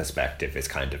absolute perspective is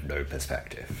kind of no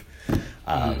perspective.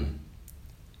 And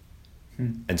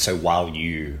so while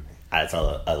you, as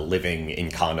a living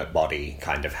incarnate body,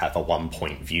 kind of have a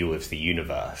one-point view of the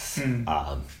universe,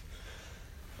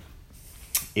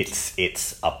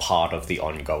 it's a part of the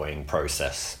ongoing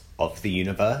process of the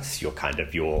universe. You're kind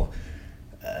of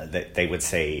they would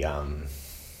say...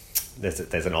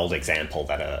 There's an old example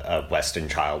that a Western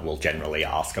child will generally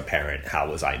ask a parent,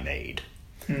 "How was I made?"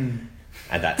 And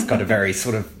that's got a very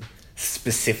sort of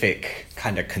specific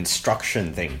kind of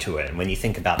construction thing to it. And when you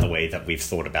think about the way that we've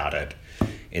thought about it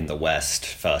in the West,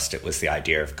 first it was the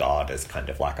idea of God as kind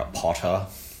of like a potter,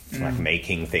 like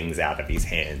making things out of his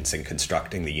hands and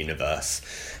constructing the universe.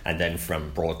 And then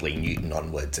from broadly Newton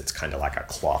onwards, it's kind of like a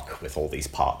clock with all these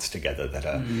parts together that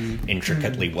are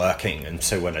intricately working. And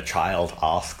so when a child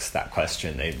asks that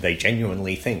question, they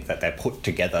genuinely think that they're put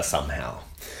together somehow.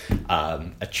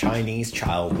 A Chinese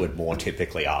child would more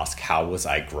typically ask, "How was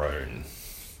I grown?"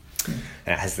 And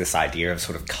it has this idea of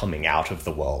sort of coming out of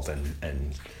the world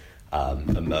and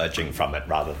emerging from it,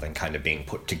 rather than kind of being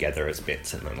put together as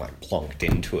bits and then like plonked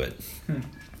into it.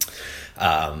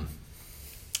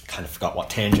 Kind of forgot what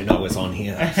tangent I was on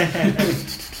here.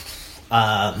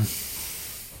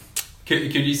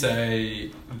 Could you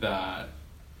say that,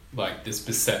 like, this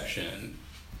perception,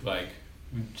 like,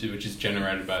 which is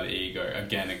generated by the ego,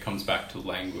 again, it comes back to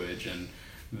language, and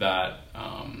that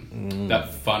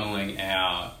that funneling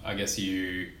out, I guess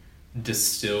you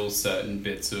distill certain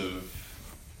bits of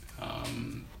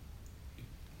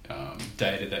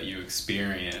data that you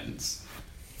experience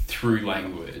through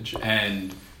language,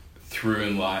 and through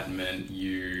enlightenment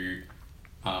you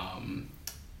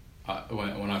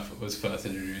when I was first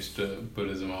introduced to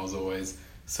Buddhism, I was always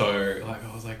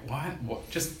what,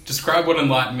 just describe what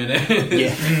enlightenment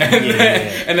is.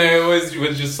 And it always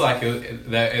was just like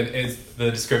the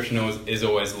description is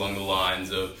always along the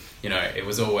lines of, you know, it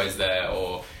was always there,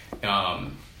 or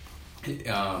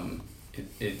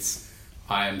it's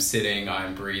I am sitting, I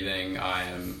am breathing, I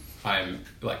am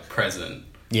like present.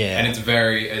 Yeah. And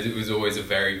it was always a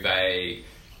very vague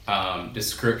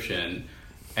description.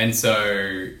 And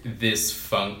so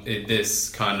this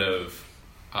kind of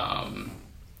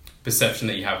perception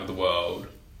that you have of the world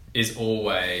is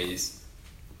always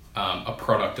a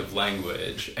product of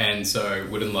language. And so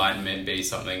would enlightenment be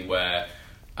something where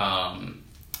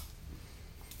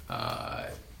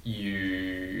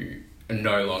you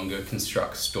no longer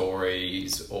construct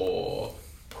stories or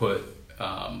put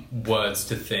words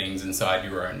to things inside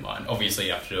your own mind? Obviously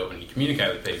you have to do it when you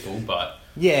communicate with people, but...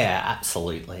 Yeah,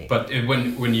 absolutely. But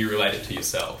when you relate it to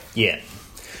yourself. Yeah.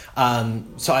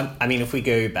 So, I mean, if we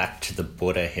go back to the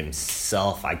Buddha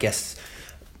himself, I guess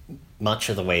much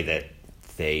of the way that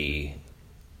they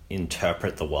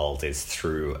interpret the world is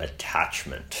through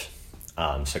attachment.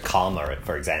 So karma,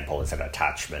 for example, is an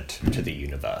attachment to the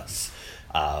universe.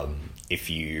 If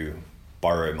you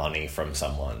borrow money from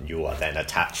someone, you are then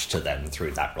attached to them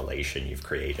through that relation you've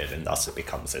created, and thus it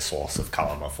becomes a source of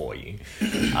karma for you.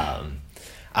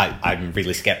 I'm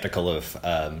really skeptical of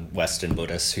Western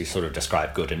Buddhists who sort of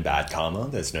describe good and bad karma.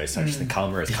 There's no such thing.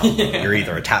 Karma is karma. Yeah. You're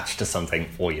either attached to something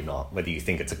or you're not. Whether you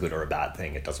think it's a good or a bad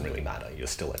thing, it doesn't really matter. You're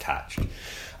still attached.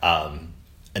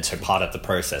 And so part of the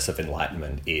process of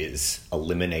enlightenment is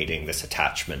eliminating this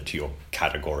attachment to your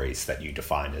categories that you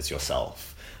define as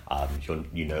yourself.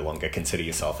 You no longer consider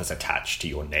yourself as attached to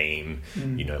your name.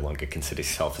 You no longer consider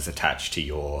yourself as attached to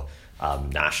your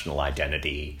national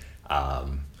identity.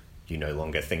 You no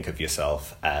longer think of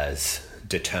yourself as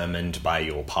determined by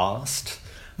your past.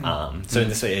 So in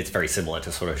this way, it's very similar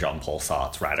to sort of Jean-Paul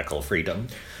Sartre's radical freedom.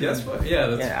 Yeah, that's what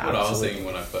I was thinking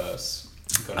when I first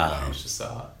got engaged to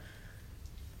Sartre.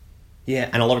 Yeah,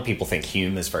 and a lot of people think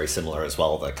Hume is very similar as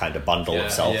well, the kind of bundle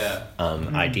of self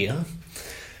idea.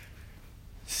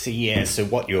 So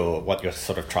what you're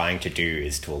sort of trying to do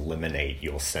is to eliminate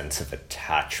your sense of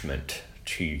attachment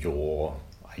to your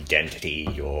identity,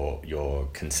 your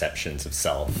conceptions of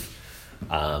self.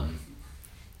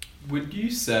 Would you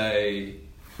say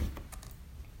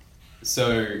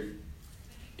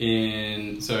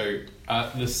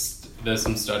there's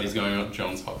some studies going on at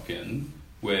Johns Hopkins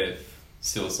with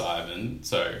psilocybin,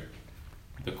 so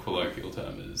the colloquial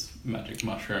term is magic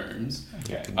mushrooms,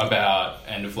 about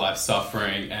end-of-life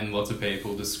suffering, and lots of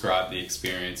people describe the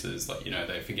experiences like,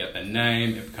 they forget their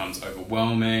name, it becomes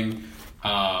overwhelming,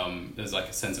 there's like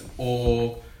a sense of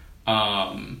awe.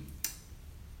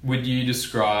 Would you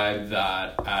describe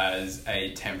that as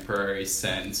a temporary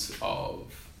sense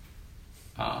of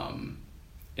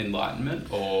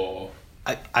enlightenment, or...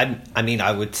 I mean,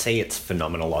 I would say it's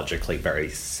phenomenologically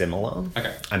very similar.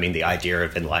 Okay. I mean, the idea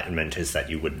of enlightenment is that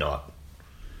you would not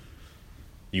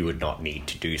need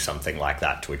to do something like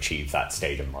that to achieve that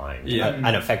state of mind. Yeah.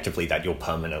 And effectively that you're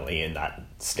permanently in that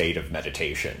state of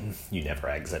meditation. You never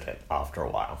exit it after a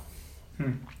while.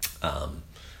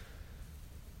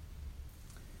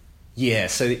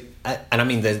 So, and I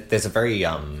mean, there's a very...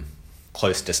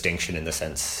 close distinction in the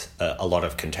sense a lot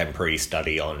of contemporary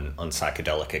study on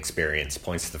psychedelic experience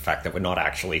points to the fact that we're not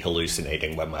actually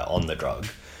hallucinating when we're on the drug.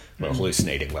 We're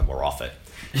hallucinating when we're off it.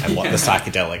 And what the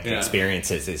psychedelic experience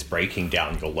is breaking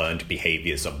down your learned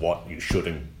behaviors of what you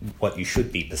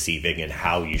should be perceiving and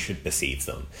how you should perceive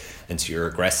them. And so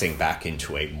you're regressing back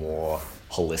into a more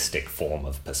holistic form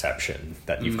of perception,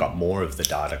 that you've got more of the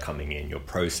data coming in, you're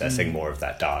processing more of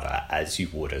that data as you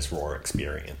would as raw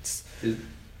experience.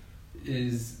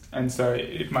 And so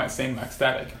it might seem like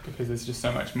static because there's just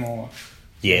so much more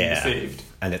received.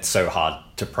 And it's so hard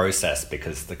to process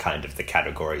because the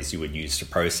categories you would use to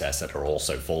process it are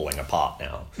also falling apart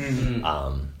now.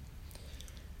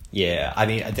 I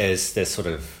mean, there's sort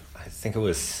of, I think it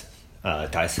was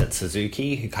Daisetsu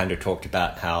Suzuki who kind of talked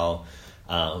about how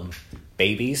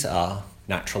babies are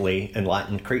naturally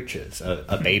enlightened creatures.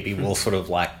 A baby will sort of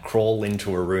like crawl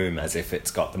into a room as if it's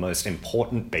got the most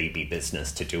important baby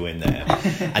business to do in there,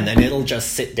 and then it'll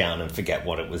just sit down and forget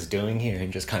what it was doing here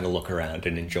and just kind of look around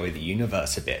and enjoy the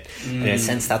universe a bit. And in a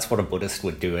sense, that's what a Buddhist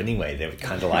would do anyway. They would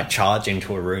kind of like charge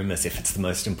into a room as if it's the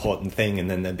most important thing, and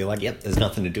then they'd be like, yep, there's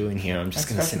nothing to do in here, I'm just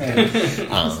going to sit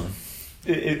down.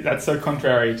 That's so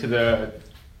contrary to the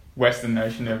Western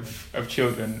notion of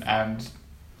children and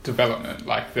development,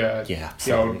 like the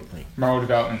old moral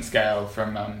development scale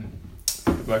from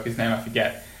the bloke's name I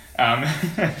forget,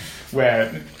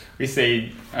 where we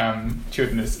see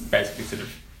children as basically sort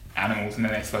of animals, and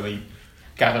then they slowly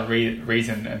gather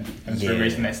reason, and through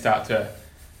reason they start to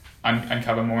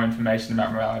uncover more information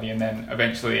about morality, and then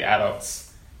eventually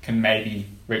adults can maybe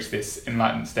reach this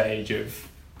enlightened stage of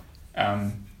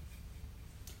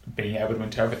being able to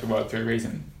interpret the world through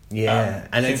reason. Yeah,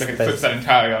 and it seems like it flips that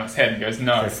entirely on its head and goes,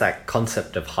 no. It's that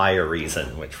concept of higher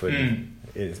reason, which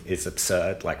is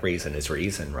absurd. Like, reason is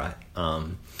reason, right?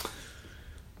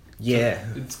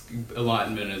 It's,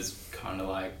 enlightenment is kind of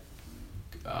like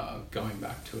going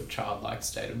back to a childlike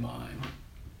state of mind,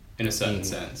 in a certain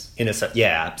sense.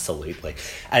 Absolutely.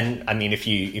 And I mean, if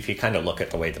you kind of look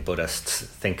at the way the Buddhists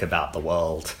think about the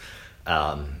world,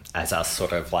 as us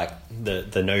sort of like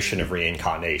the notion of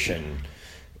reincarnation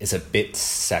is a bit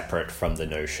separate from the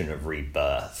notion of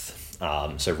rebirth.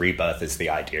 So rebirth is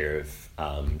the idea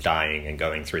of dying and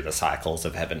going through the cycles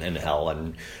of heaven and hell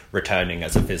and returning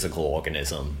as a physical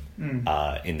organism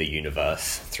in the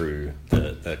universe through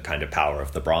the kind of power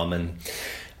of the Brahman.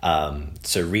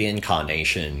 So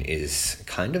reincarnation is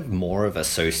kind of more of a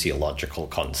sociological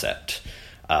concept.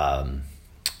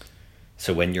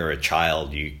 So when you're a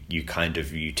child,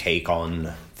 you take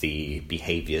on the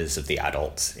behaviors of the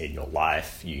adults in your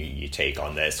life. You take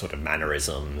on their sort of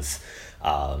mannerisms,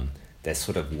 their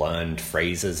sort of learned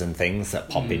phrases and things that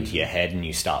pop into your head, and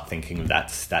you start thinking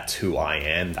that's who I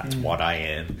am, that's what I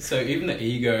am. So even the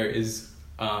ego is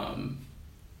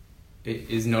it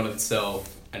is not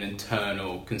itself an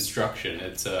internal construction.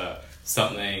 It's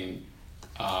something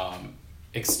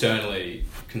externally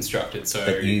constructed. So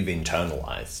that you've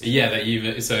internalized. Yeah, that you've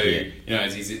you know,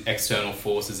 it's these external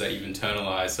forces that you've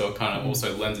internalized. So it kind of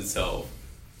also lends itself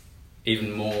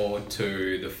even more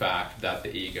to the fact that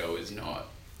the ego is not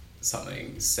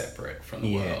something separate from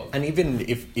the world. And even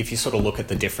if you sort of look at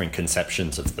the different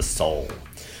conceptions of the soul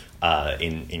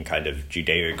in kind of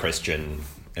Judeo-Christian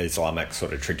Islamic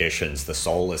sort of traditions, the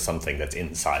soul is something that's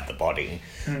inside the body.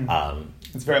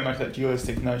 It's very much that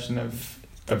dualistic notion of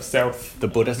self. The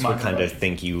Buddhists would kind of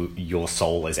think your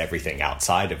soul is everything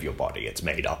outside of your body. It's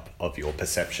made up of your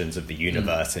perceptions of the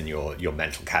universe and your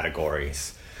mental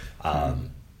categories.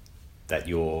 That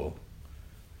you're,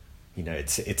 you know,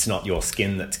 it's not your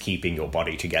skin that's keeping your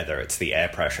body together. It's the air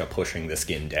pressure pushing the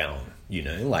skin down. You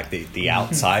know, like the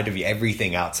outside of you,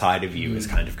 everything outside of you is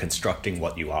kind of constructing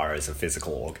what you are as a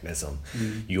physical organism.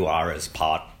 You are as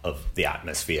part of the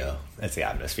atmosphere, as the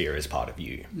atmosphere is part of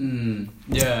you.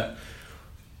 Yeah.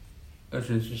 That's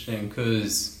interesting,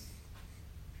 because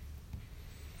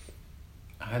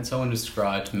I had someone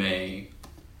describe to me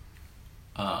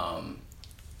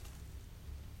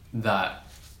that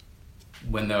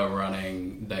when they were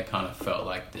running, they kind of felt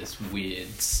like this weird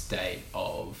state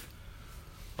of,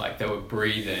 like, they were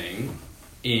breathing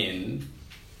in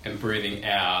and breathing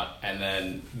out, and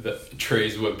then the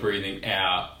trees were breathing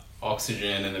out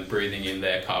oxygen and then breathing in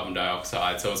their carbon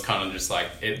dioxide. So it was kind of just like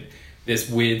this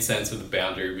weird sense of the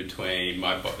boundary between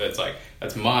my body,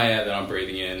 that's my air that I'm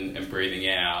breathing in and breathing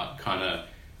out, kind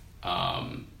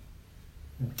of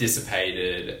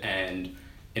dissipated, and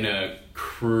in a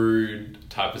crude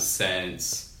type of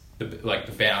sense, the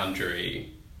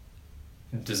boundary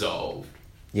dissolved.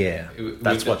 Yeah,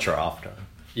 that's what you're after.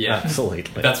 Yeah,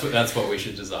 absolutely. That's what we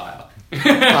should desire.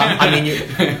 I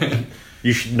mean,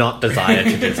 you should not desire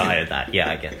to desire that.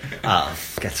 Yeah, I get.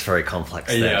 Gets very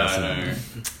complex there, doesn't it?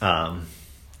 And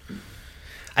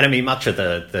I mean, much of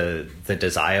the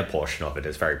desire portion of it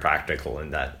is very practical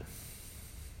in that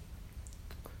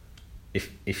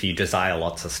if you desire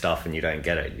lots of stuff and you don't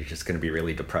get it, you're just going to be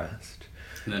really depressed.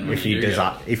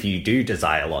 If you do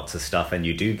desire lots of stuff and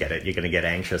you do get it, you're going to get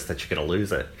anxious that you're going to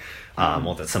lose it,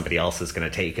 or that somebody else is going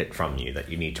to take it from you, that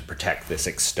you need to protect this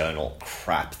external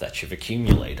crap that you've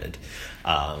accumulated.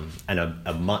 And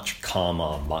a much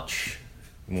calmer, much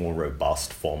more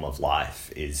robust form of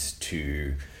life is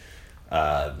to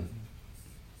own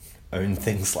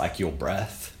things like your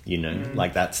breath, you know,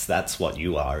 like that's what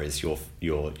you are, is your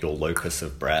locus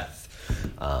of breath.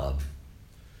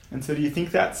 And so do you think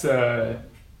that's a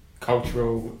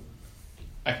cultural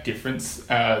difference,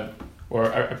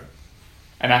 or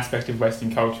an aspect of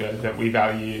Western culture, that we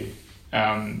value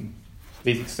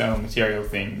these external material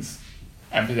things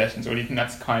and possessions, or do you think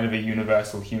that's kind of a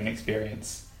universal human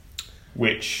experience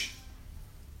which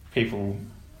people,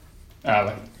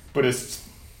 like Buddhists,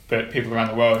 but people around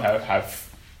the world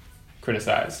have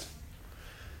criticised?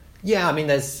 Yeah, I mean,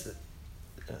 there's...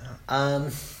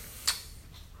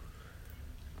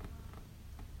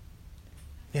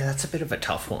 yeah, that's a bit of a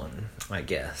tough one, I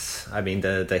guess. I mean,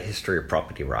 the history of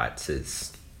property rights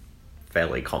is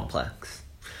fairly complex.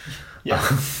 Yeah.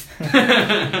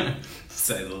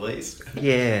 Say the least.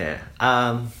 Yeah.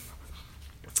 I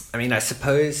mean, I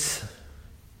suppose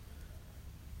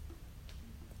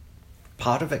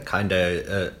part of it kind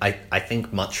of... I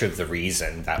think much of the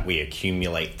reason that we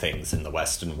accumulate things in the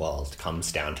Western world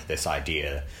comes down to this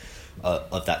idea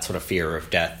of that sort of fear of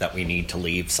death, that we need to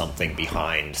leave something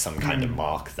behind, some kind of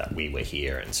mark that we were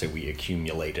here, and so we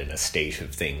accumulate an estate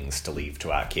of things to leave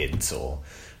to our kids, or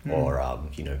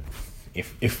you know,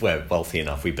 if we're wealthy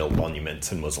enough, we build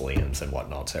monuments and mausoleums and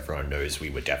whatnot, so everyone knows we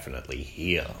were definitely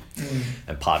here.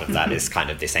 And part of that is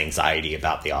kind of this anxiety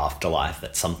about the afterlife,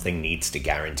 that something needs to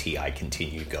guarantee I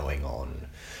continue going on.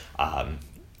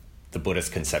 The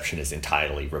Buddhist conception is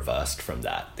entirely reversed from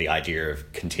that. The idea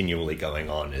of continually going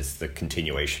on is the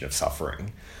continuation of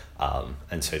suffering.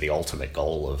 And so the ultimate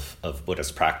goal of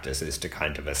Buddhist practice is to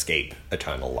kind of escape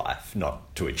eternal life,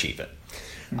 not to achieve it.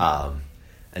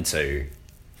 And so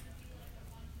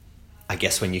I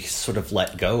guess when you sort of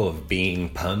let go of being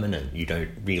permanent, you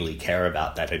don't really care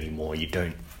about that anymore. You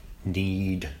don't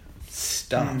need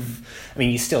stuff. I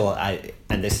mean, you still,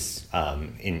 and this,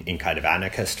 in kind of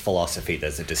anarchist philosophy,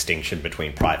 there's a distinction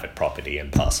between private property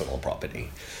and personal property.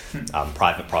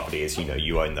 Private property is,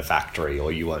 you own the factory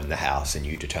or you own the house and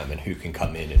you determine who can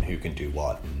come in and who can do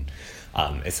what.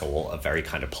 And it's all a very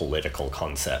kind of political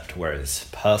concept, whereas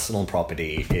personal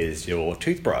property is your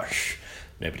toothbrush.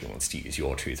 Nobody wants to use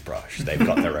your toothbrush. They've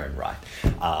got their own right.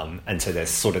 And so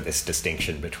there's sort of this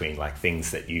distinction between like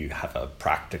things that you have a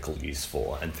practical use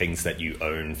for and things that you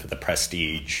own for the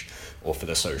prestige or for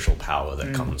the social power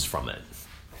that comes from it.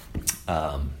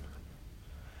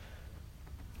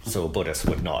 So a Buddhist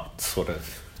would not sort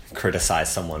of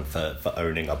criticize someone for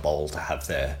owning a bowl to have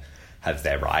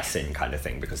their rice in, kind of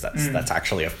thing, because that's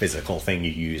actually a physical thing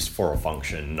you use for a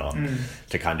function, not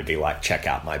to kind of be like, check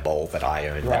out my bowl that I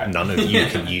own, that none of you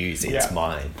can use, it's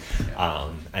mine.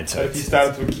 And so if you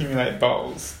started to accumulate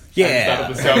bowls, yeah,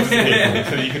 and started to sell to people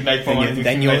so that you could make more money,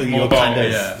 then you're kind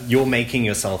of you're making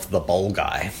yourself the bowl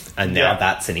guy, and now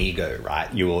that's an ego,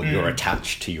 right? You're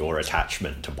attached to your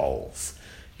attachment to bowls.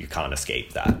 You can't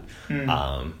escape that.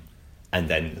 And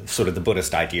then sort of the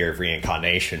Buddhist idea of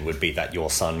reincarnation would be that your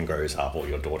son grows up or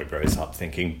your daughter grows up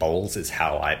thinking bowls is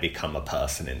how I become a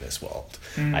person in this world.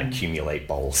 I accumulate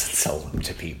bowls and sell them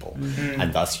to people.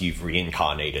 And thus you've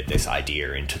reincarnated this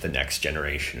idea into the next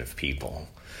generation of people.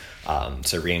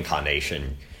 So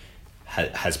reincarnation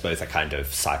has both a kind of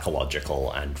psychological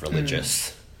and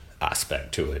religious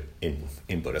aspect to it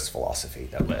in Buddhist philosophy,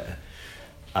 that we're...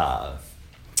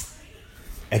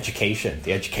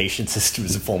 the education system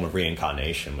is a form of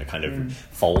reincarnation. We're kind of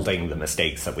folding the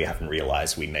mistakes that we haven't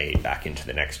realized we made back into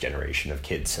the next generation of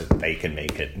kids so that they can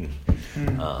make it and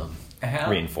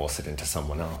reinforce it into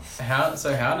someone else. How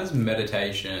does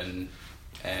meditation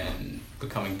and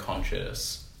becoming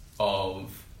conscious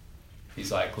of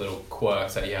these like little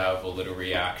quirks that you have or little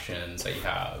reactions that you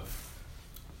have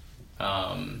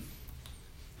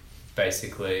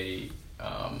basically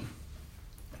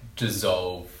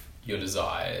dissolve your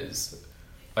desires?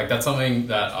 Like, that's something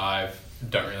that I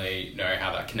don't really know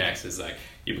how that connects. Is like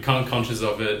you become conscious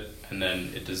of it and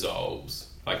then it dissolves.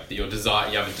 Like you have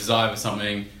a desire for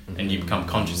something and you become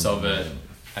conscious of it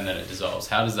and then it dissolves.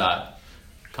 How does that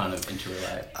kind of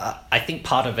interrelate? I think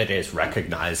part of it is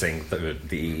recognizing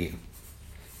the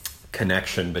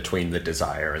connection between the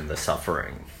desire and the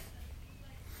suffering.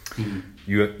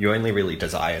 You only really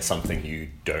desire something you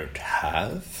don't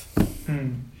have.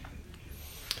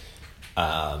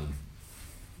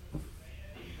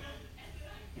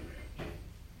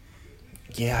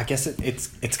 I guess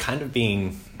it's kind of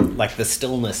being like the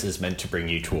stillness is meant to bring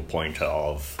you to a point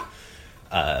of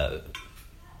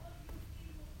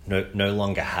no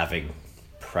longer having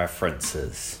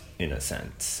preferences, in a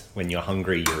sense. When you're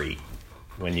hungry, you eat.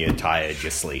 When you're tired, you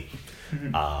sleep.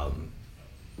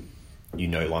 You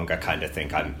no longer kind of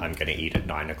think I'm going to eat at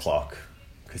 9:00.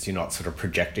 Because you're not sort of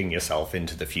projecting yourself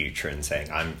into the future and saying,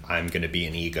 I'm going to be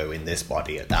an ego in this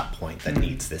body at that point that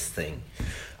needs this thing.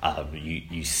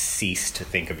 You cease to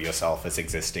think of yourself as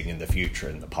existing in the future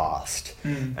and the past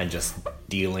and just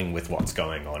dealing with what's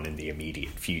going on in the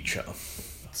immediate future.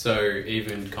 So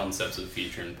even concepts of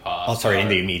future and past... Oh, sorry, in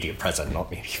the immediate present,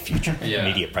 not immediate future. Yeah.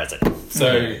 Immediate present.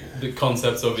 So the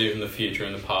concepts of even the future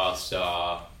and the past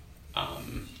are...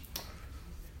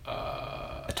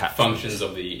 functions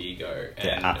of the ego. And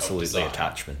they're absolutely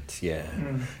attachments,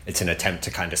 It's an attempt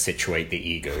to kind of situate the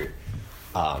ego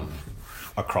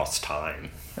across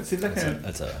time. It seems like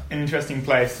an interesting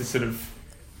place to sort of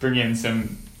bring in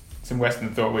some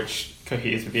Western thought which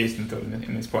coheres with Eastern thought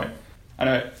in this point. I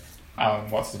know Alan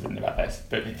Watts has written about this,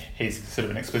 but he's sort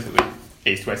of an explicitly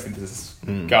East-West synthesis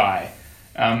guy.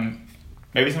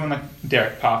 Maybe someone like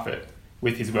Derek Parfit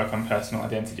with his work on personal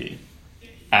identity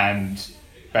and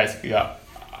basically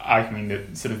arguing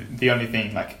that sort of the only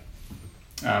thing, like,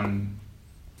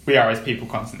 we are as people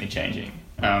constantly changing,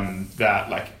 that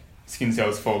like skin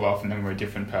cells fall off and then we're a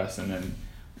different person, and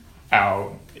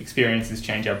our experiences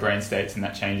change our brain states and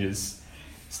that changes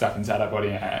stuff inside our body,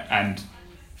 and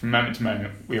from moment to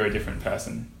moment we are a different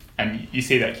person. And you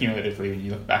see that cumulatively when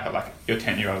you look back at like your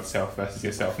 10-year-old self versus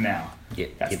yourself now.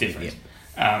 That's different.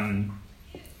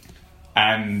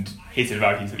 And he sort of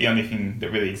argues that the only thing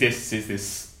that really exists is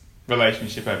this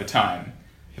relationship over time.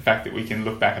 The fact that we can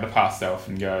look back at a past self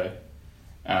and go,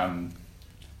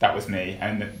 that was me,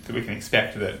 and that we can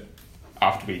expect that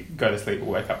after we go to sleep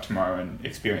we'll wake up tomorrow and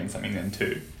experience something then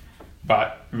too.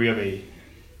 But really,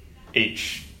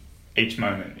 each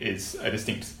moment is a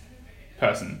distinct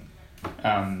person.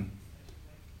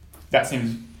 That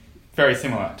seems very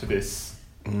similar to this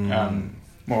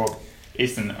more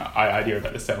Eastern idea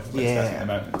about the self that we're discussing at the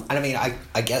moment. And I mean,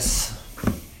 I guess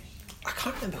I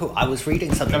can't remember who. I was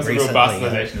reading something That's a recently. real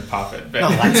bastardization of Parfit. But No,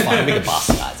 that's fine. We can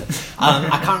bastardize it.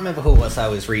 I can't remember who it was I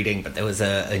was reading, but there was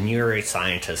a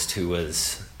neuroscientist who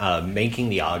was making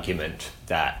the argument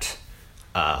that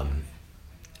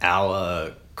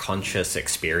our conscious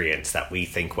experience that we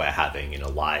think we're having in a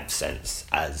live sense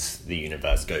as the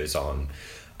universe goes on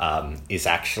is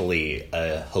actually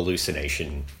a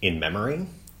hallucination in memory,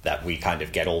 that we kind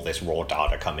of get all this raw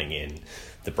data coming in,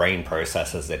 the brain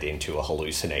processes it into a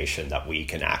hallucination that we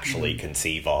can actually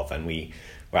conceive of, and we're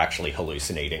actually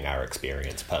hallucinating our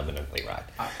experience permanently, right?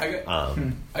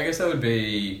 I guess that would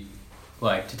be,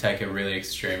 like, to take a really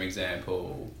extreme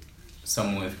example,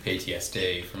 someone with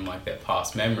PTSD from, like, their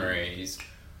past memories,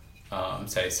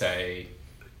 say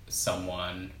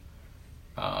someone,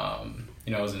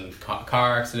 was in a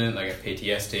car accident, they get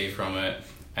PTSD from it,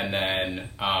 and then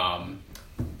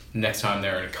next time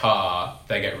they're in a car,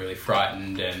 they get really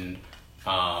frightened and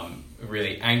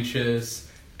really anxious,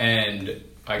 and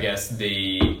I guess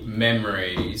the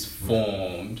memories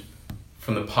formed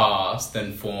from the past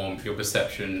then form your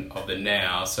perception of the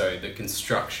now, so the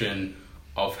construction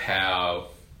of how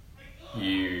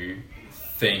you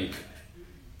think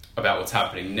about what's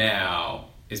happening now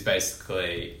is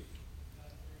basically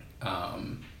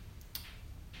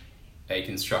a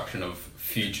construction of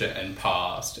future and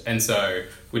past. And so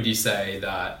would you say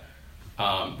that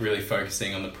really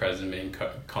focusing on the present, being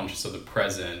conscious of the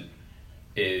present,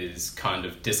 is kind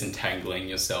of disentangling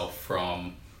yourself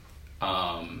from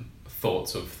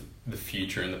thoughts of the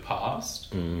future and the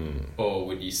past? Or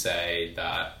would you say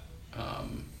that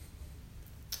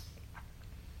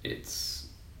it's,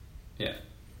 yeah.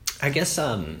 I guess,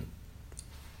 in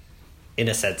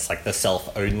a sense, like, the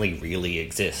self only really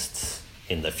exists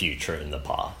in the future and the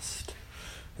past.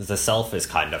 The self is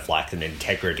kind of like an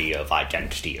integrity of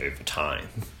identity over time.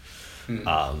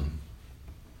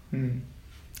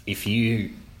 If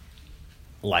we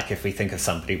think of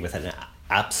somebody with an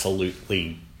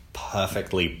absolutely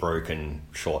perfectly broken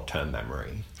short-term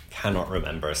memory, cannot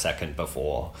remember a second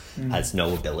before, has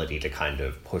no ability to kind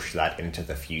of push that into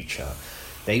the future,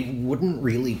 they wouldn't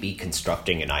really be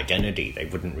constructing an identity. They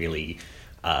wouldn't really...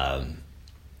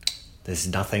 there's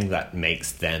nothing that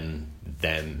makes them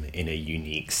in a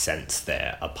unique sense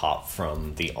there, apart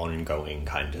from the ongoing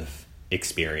kind of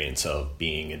experience of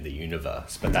being in the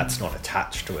universe. But that's not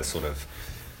attached to a sort of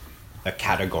a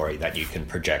category that you can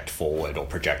project forward or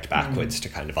project backwards to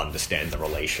kind of understand the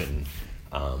relation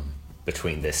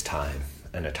between this time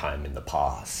and a time in the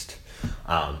past.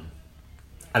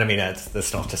 And I mean,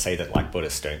 that's not to say that, like,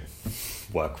 Buddhists don't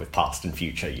work with past and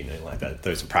future, like that.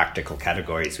 Those are practical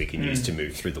categories we can use to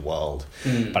move through the world.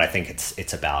 But I think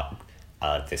it's about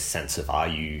this sense of, are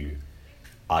you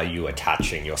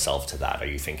attaching yourself to that? Are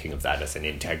you thinking of that as an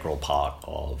integral part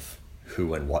of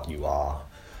who and what you are?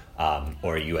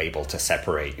 Or are you able to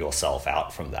separate yourself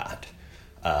out from that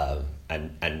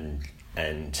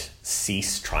and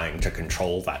cease trying to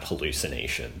control that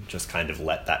hallucination? Just kind of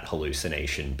let that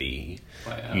hallucination be.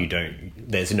 Wow.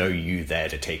 There's no you there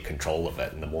to take control of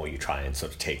it, and the more you try and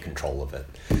sort of take control of it,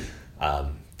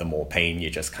 the more pain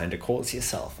you just kind of cause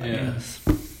yourself, I guess.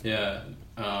 Yeah.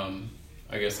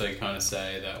 I guess they kind of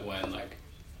say that when, like,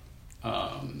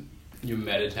 you're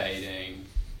meditating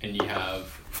and you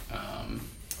have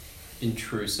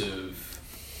intrusive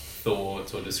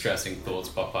thoughts or distressing thoughts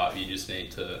pop up, you just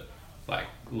need to, like,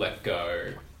 let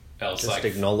go. Else, just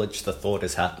acknowledge the thought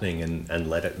is happening and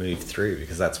let it move through,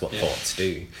 because that's what thoughts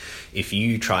do. If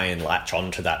you try and latch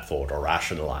onto that thought or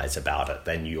rationalize about it,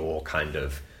 then you're kind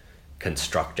of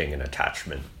constructing an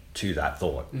attachment to that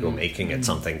thought. You're making it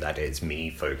something that is me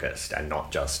focused and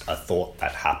not just a thought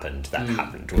that happened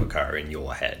to occur in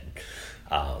your head.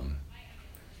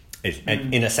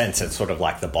 In a sense, it's sort of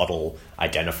like the bottle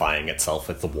identifying itself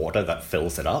with the water that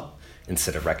fills it up,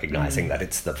 instead of recognizing that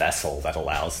it's the vessel that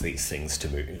allows these things to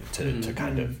move, to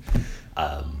kind of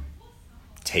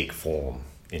take form,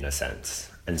 in a sense.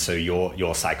 And so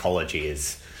your psychology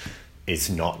is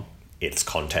not its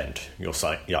content. Your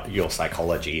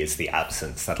psychology is the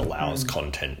absence that allows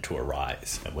content to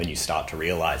arise. And when you start to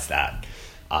realize that,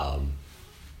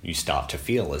 you start to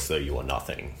feel as though you are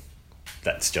nothing.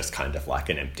 That's just kind of like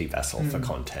an empty vessel for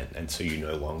content. And so you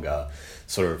no longer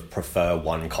sort of prefer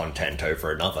one content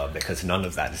over another, because none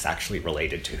of that is actually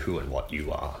related to who and what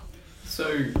you are.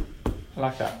 So, I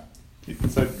like that.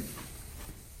 So,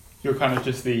 you're kind of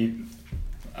just the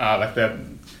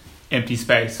empty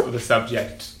space or the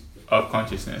subject of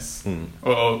consciousness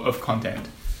or of content.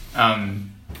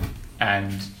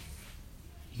 And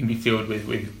you can be filled with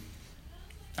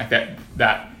like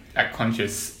that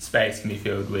conscious space can be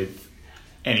filled with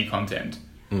any content.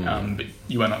 But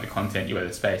you are not the content, you are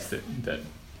the space that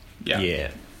Yeah.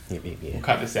 We'll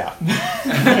cut this out.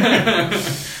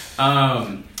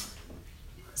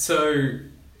 So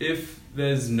if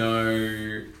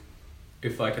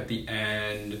like at the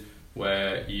end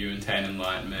where you attain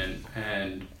enlightenment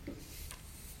and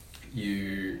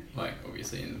you, like,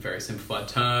 obviously in very simplified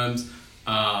terms,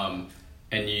 and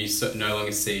you no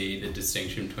longer see the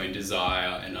distinction between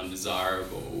desire and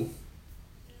undesirable,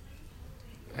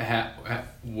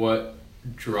 what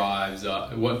drives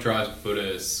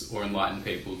Buddhists or enlightened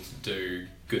people to do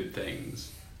good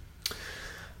things?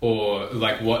 Or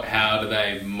like how do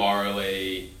they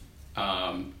morally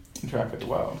Interact with the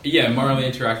world. Yeah, morally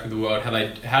interact with the world. How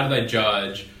do they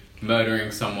judge murdering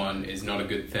someone is not a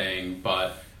good thing,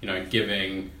 but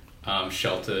giving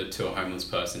shelter to a homeless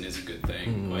person is a good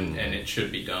thing, and it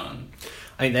should be done?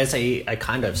 I mean, there's a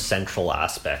kind of central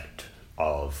aspect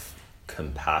of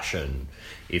compassion.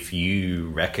 If you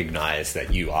recognize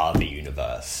that you are the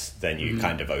universe, then you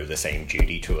kind of owe the same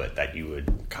duty to it that you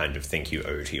would kind of think you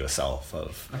owe to yourself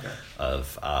of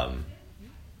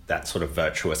that sort of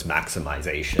virtuous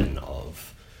maximization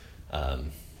of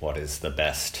what is the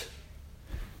best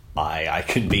I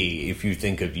can be. If you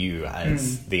think of you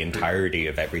as the entirety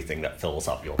of everything that fills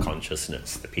up your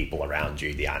consciousness, the people around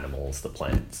you, the animals, the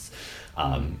plants,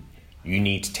 you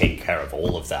need to take care of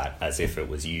all of that as if it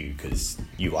was you, because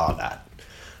you are that.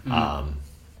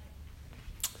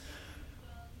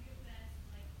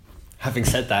 Having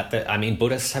said that, I mean,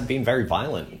 Buddhists have been very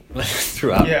violent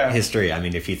throughout history. I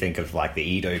mean, if you think of like the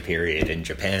Edo period in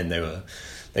Japan,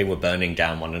 they were burning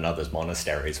down one another's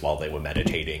monasteries while they were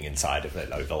meditating inside of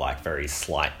it over like very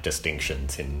slight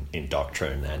distinctions in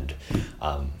doctrine and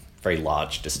very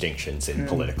large distinctions in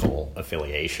political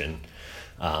affiliation.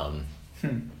 And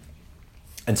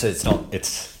so it's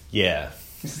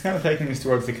This is kind of taking us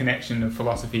towards the connection of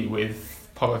philosophy with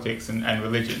politics and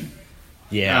religion.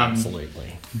 Yeah, absolutely.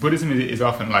 Buddhism is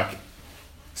often like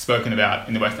spoken about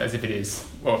in the West as if it is,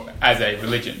 well, as a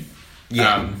religion.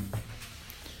 Yeah.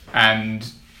 And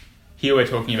here we're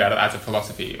talking about it as a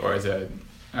philosophy or as a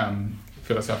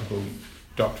philosophical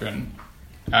doctrine.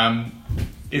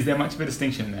 Is there much of a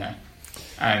distinction there?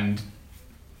 And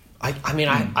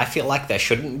I feel like there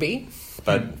shouldn't be,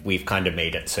 but we've kind of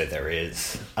made it so there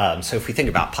is. So if we think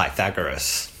about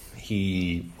Pythagoras,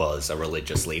 he was a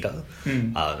religious leader.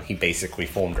 He basically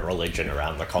formed a religion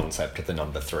around the concept of the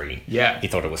number 3. Yeah. He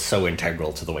thought it was so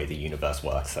integral to the way the universe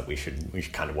works that we should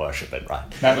kind of worship it,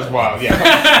 right? That was wild, yeah.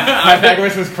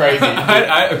 Pythagoras was crazy.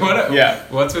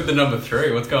 What's with the number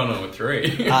 3? What's going on with 3?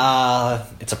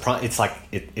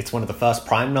 It's one of the first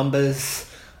prime numbers.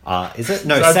 Is it?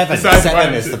 No, So 7. besides 7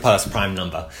 one, is the first prime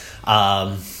number.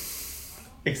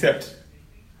 Except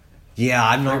Yeah,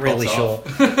 I'm not really sure.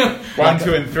 1,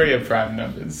 2, and 3 are prime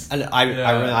numbers. And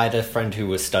I had a friend who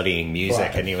was studying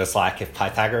music, and he was like, if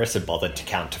Pythagoras had bothered to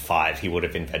count to 5, he would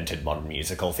have invented modern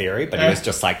musical theory. But he was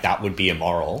just like, that would be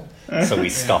immoral. So we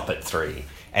stop at 3.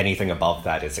 Anything above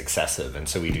that is excessive, and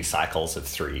so we do cycles of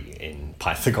 3 in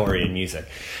Pythagorean music.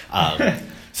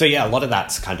 So yeah, a lot of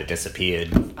that's kind of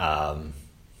disappeared.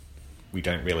 We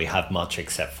don't really have much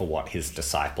except for what his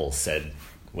disciples said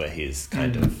were his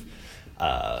kind of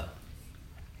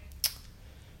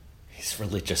his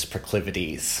religious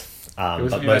proclivities.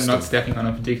 It was not stepping on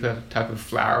a particular type of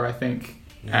flower, I think.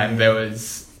 And there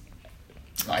was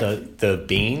like the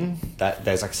bean, that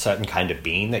there's like a certain kind of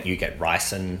bean that you get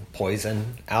ricin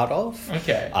poison out of.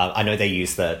 Okay. I know they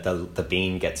use the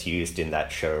bean gets used in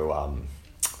that show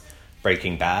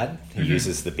Breaking Bad. He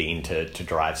uses the bean to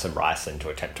derive some ricin to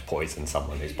attempt to poison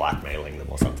someone who's blackmailing them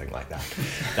or something like that.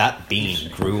 That bean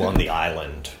grew on the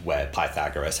island where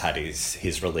Pythagoras had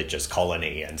his religious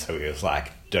colony, and so he was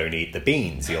like, don't eat the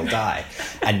beans, you'll die.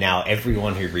 And now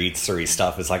everyone who reads through his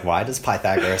stuff is like, why does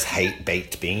Pythagoras hate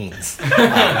baked beans?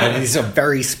 And this is a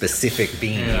very specific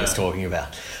bean he was talking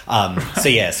about.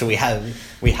 So we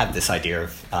have this idea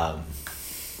of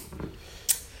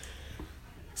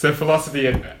so philosophy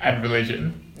and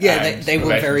religion. Yeah, they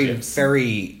were very,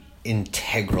 very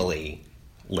integrally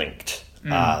linked.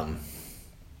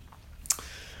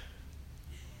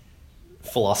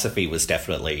 Philosophy was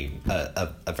definitely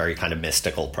a very kind of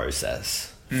mystical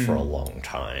process for a long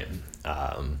time.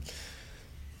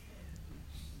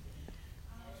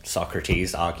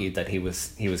 Socrates argued that he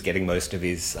was getting most of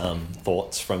his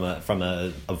thoughts from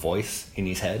a voice in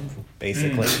his head.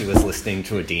 Basically, he was listening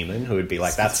to a demon who would be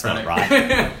like, "That's not right."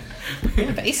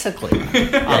 Yeah, basically, he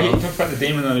talked about the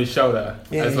demon on his shoulder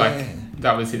as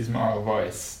that was his moral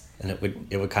voice, and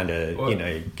it would kind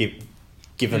of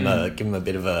give him a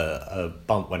bit of a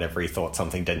bump whenever he thought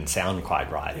something didn't sound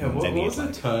quite right. Yeah, what was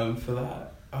the term for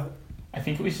that? I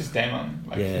think it was just daemon.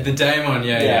 Like, Yeah. The daemon,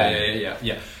 yeah.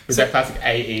 With that classic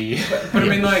AE. But I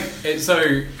mean, like,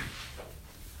 so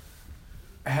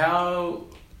how?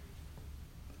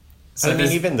 So I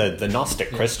mean, even the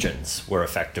Gnostic Christians were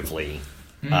effectively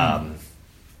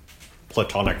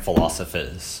Platonic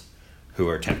philosophers who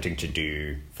were attempting to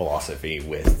do philosophy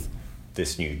with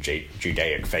this new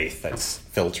Judaic faith that's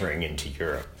filtering into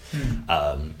Europe.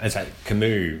 And so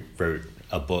Camus wrote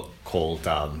a book called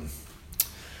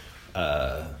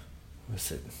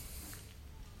what's it?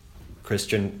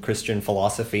 Christian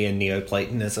philosophy and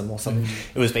Neoplatonism or something.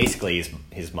 It was basically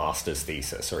his master's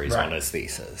thesis or his honours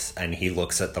thesis, and he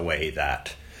looks at the way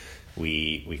that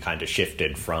we kind of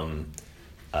shifted from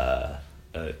a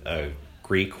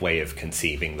Greek way of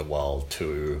conceiving the world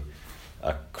to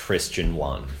a Christian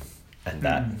one, and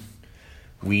that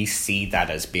we see that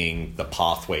as being the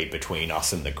pathway between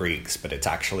us and the Greeks, but it's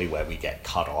actually where we get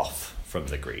cut off from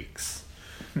the Greeks.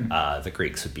 The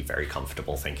Greeks would be very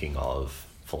comfortable thinking of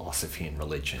philosophy and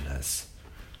religion as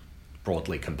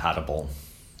broadly compatible.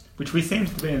 Which we seem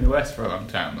to be in the West for a long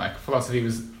time. Like, philosophy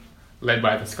was led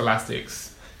by the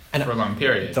scholastics for a long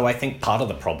period. Though I think part of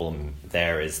the problem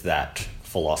there is that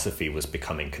philosophy was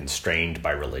becoming constrained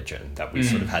by religion, that we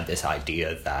sort of had this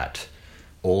idea that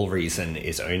all reason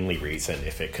is only reason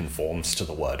if it conforms to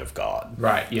the word of God.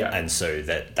 Right, yeah. And so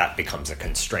that becomes a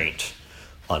constraint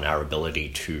on our ability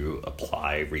to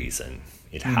apply reason.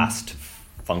 It has to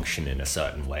function in a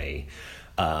certain way.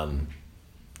 I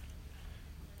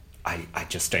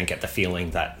just don't get the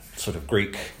feeling that sort of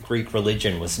Greek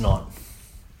religion was not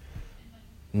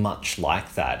much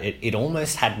like that. It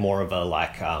almost had more of a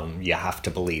like you have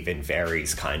to believe in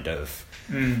varies kind of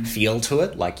feel to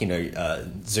it. Like,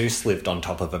 Zeus lived on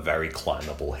top of a very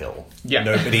climbable hill. Yeah.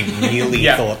 Nobody really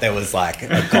thought there was like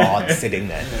a god sitting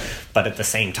there. But at the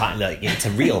same time, like, it's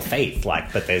a real faith,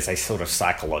 like, but there's a sort of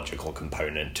psychological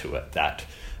component to it that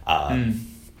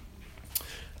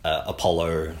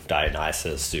Apollo,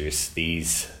 Dionysus, Zeus,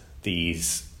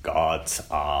 these gods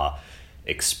are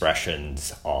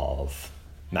expressions of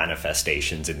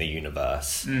manifestations in the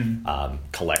universe,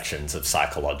 collections of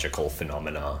psychological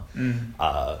phenomena.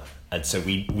 And so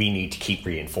we need to keep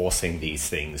reinforcing these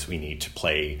things. We need to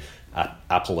play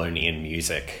Apollonian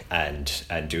music and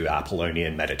do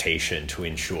Apollonian meditation to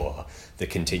ensure the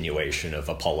continuation of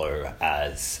Apollo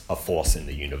as a force in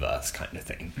the universe, kind of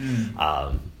thing.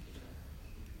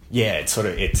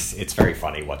 It's very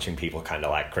funny watching people kind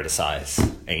of like criticize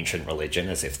ancient religion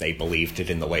as if they believed it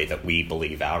in the way that we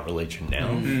believe our religion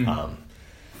now.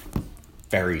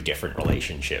 Very different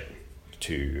relationship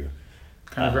to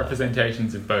kind of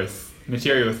representations of both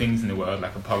material things in the world,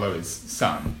 like Apollo is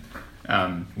sun,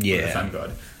 the sun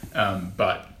god,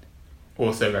 but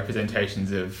also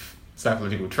representations of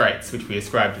psychological traits which we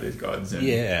ascribe to these gods.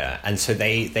 And so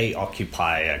they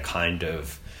occupy a kind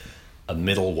of a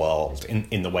middle world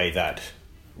in the way that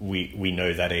we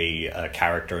know that a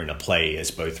character in a play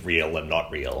is both real and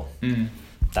not real.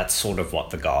 That's sort of what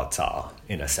the gods are,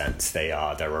 in a sense. They're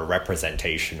a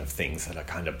representation of things that are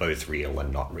kind of both real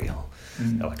and not real.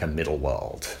 They're like a middle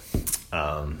world.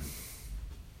 I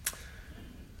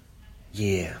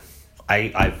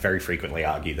very frequently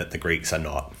argue that the Greeks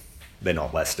they're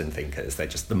not Western thinkers. They're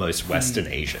just the most Western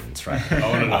Asians, right? I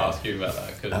wanted to ask you about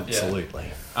that.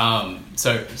 Absolutely.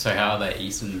 So how are they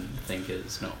Eastern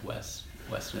thinkers, not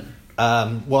Western?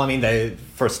 Well, I mean,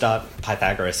 for a start,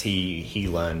 Pythagoras, he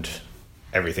learned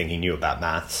everything he knew about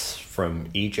maths from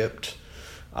Egypt.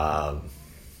 The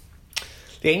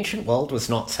ancient world was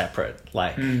not separate.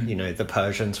 Like, the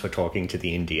Persians were talking to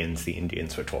the Indians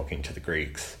were talking to the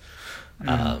Greeks.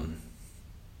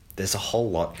 There's a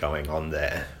whole lot going on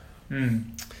there.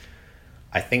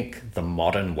 I think the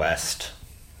modern West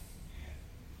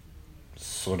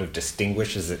sort of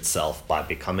distinguishes itself by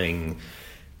becoming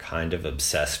kind of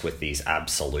obsessed with these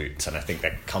absolutes, and I think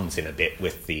that comes in a bit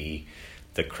with the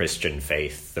Christian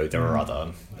faith, though there are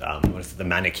other... the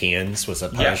Manichaeans was a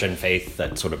Persian faith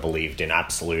that sort of believed in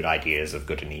absolute ideas of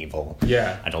good and evil.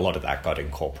 And a lot of that got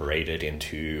incorporated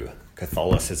into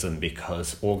Catholicism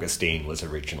because Augustine was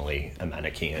originally a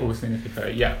Manichaean.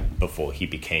 Before he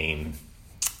became...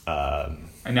 and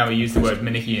now we use the word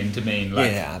Manichaean to mean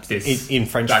like this... In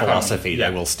French philosophy,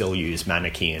 they will still use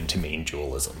Manichaean to mean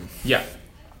dualism.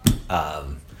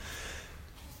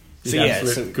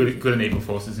 Good and evil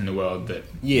forces in the world that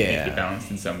need to be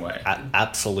balanced in some way.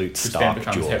 Absolute Which stark then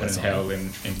becomes dualism. heaven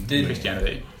and hell in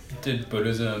Christianity. Did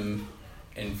Buddhism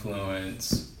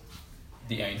influence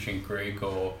the ancient Greek,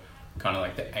 or kind of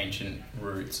like the ancient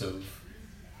roots of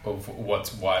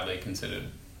what's widely considered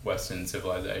Western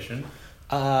civilization?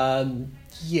 I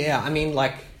mean,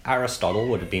 like, Aristotle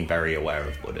would have been very aware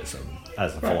of Buddhism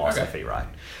as a philosophy, right?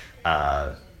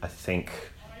 I think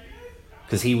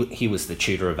because he was the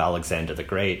tutor of Alexander the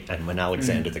Great, and when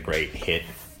Alexander the Great hit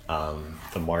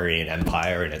the Mauryan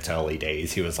Empire in its early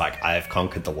days, he was like, I have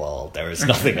conquered the world. There is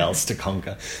nothing else to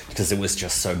conquer, because it was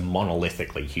just so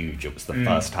monolithically huge. It was the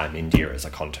first time India as a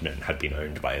continent had been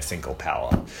owned by a single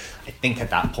power. I think at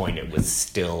that point it was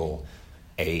still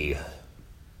a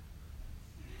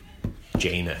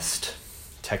Jainist.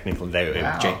 Technically,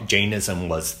 Jainism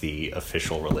was the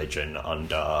official religion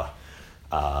under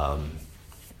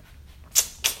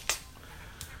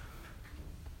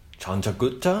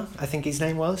Chandragupta, I think his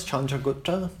name was.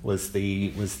 Chandragupta was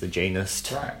the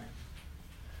Jainist. Right.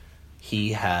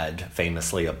 He had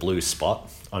famously a blue spot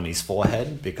on his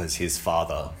forehead because his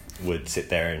father would sit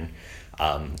there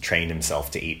and train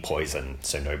himself to eat poison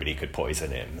so nobody could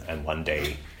poison him. And one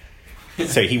day,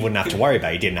 so he wouldn't have to worry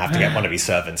about it. He didn't have to get one of his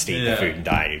servants to eat the food and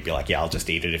die. He'd be like, yeah, I'll just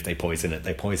eat it. If they poison it,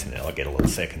 they poison it. I'll get a little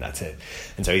sick and that's it.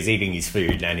 And so he's eating his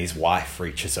food, and his wife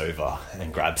reaches over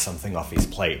and grabs something off his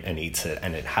plate and eats it.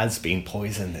 And it has been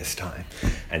poisoned this time.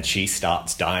 And she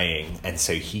starts dying. And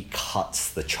so he cuts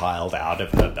the child out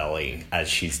of her belly as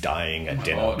she's dying at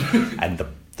dinner. And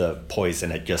the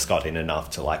poison had just got in enough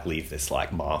to like leave this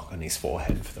like mark on his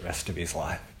forehead for the rest of his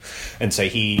life. And so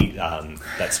he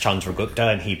that's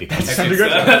Chandragupta, and he becomes that's a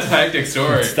hectic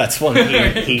story. That's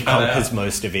when he conquers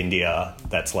most of India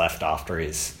that's left after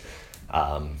his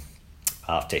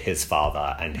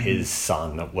father, and his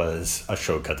son was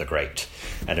Ashoka the Great.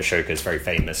 And Ashoka is very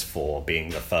famous for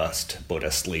being the first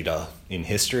Buddhist leader in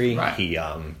history. Right. He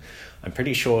I'm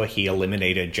pretty sure he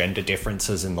eliminated gender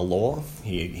differences in the law.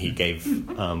 He gave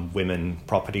women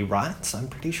property rights, I'm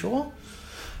pretty sure.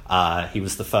 He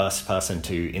was the first person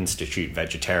to institute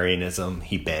vegetarianism.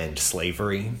 He banned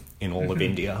slavery in all of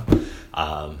India.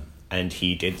 And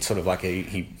he did sort of like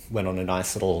he went on a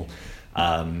nice little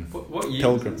what year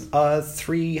pilgrim.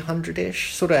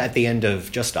 300-ish, sort of at the end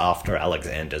of just after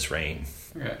Alexander's reign.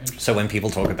 Okay, so when people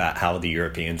talk about how the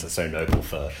Europeans are so noble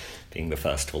for being the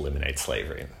first to eliminate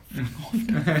slavery,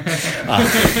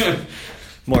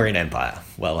 Mauryan Empire,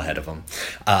 well ahead of them.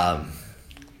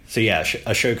 So yeah,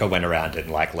 Ashoka went around and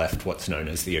like left what's known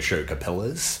as the Ashoka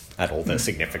Pillars at all the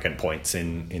significant points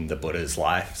in the Buddha's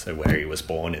life. So where he was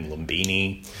born in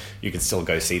Lumbini, you can still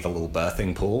go see the little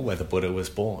birthing pool where the Buddha was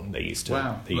born. They used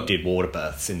to, they did water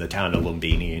births in the town of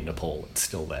Lumbini in Nepal. It's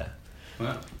still there.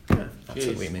 Wow. Yeah,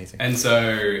 absolutely amazing. And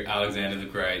so Alexander the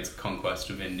Great's conquest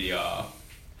of India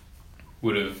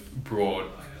would have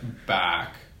brought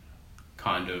back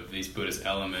kind of these Buddhist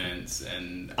elements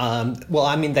and... well,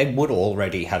 I mean, they would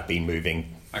already have been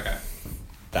moving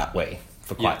that way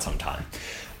for quite some time.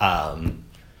 I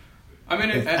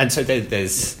mean... and so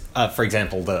there's for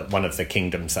example, one of the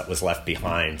kingdoms that was left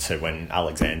behind, so when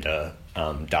Alexander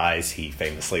dies, he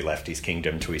famously left his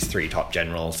kingdom to his 3 top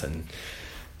generals, and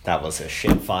that was a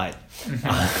shit fight.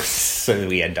 So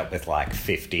we end up with like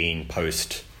 15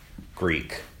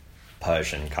 post-Greek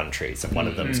Persian countries, and one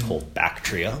of them is called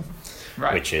Bactria,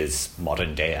 which is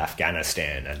modern-day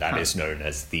Afghanistan, and that is known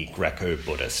as the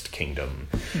Greco-Buddhist kingdom.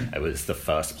 It was the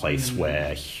first place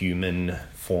where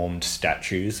human-formed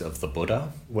statues of the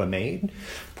Buddha were made.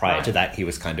 Prior to that, he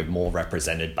was kind of more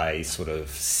represented by sort of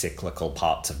cyclical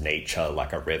parts of nature,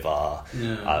 like a river,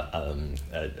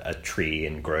 a tree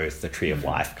in growth, the tree of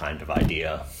life kind of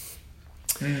idea.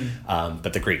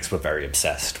 But the Greeks were very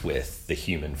obsessed with the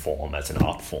human form as an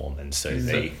art form, and so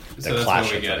the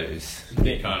clash of those.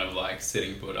 The kind of like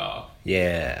sitting Buddha.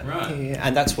 Yeah. Right. Yeah.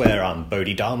 And that's where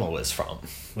Bodhidharma was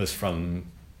from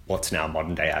what's now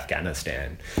modern day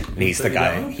Afghanistan. And he's the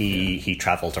guy, he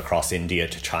traveled across India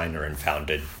to China and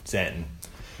founded Zen.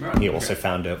 Right. He also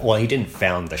he didn't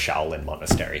found the Shaolin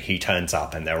monastery. He turns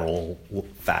up and they're all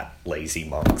fat, lazy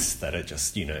monks that are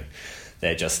just,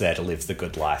 they're just there to live the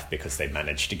good life because they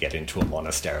managed to get into a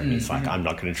monastery. And he's like, I'm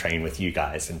not going to train with you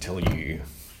guys until you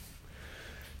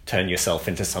turn yourself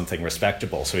into something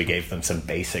respectable. So he gave them some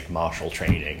basic martial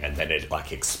training, and then it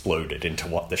like exploded into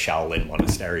what the Shaolin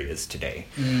monastery is today.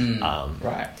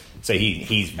 Right. So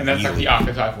he's and that's really, like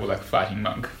the archetypal like fighting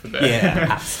monk for the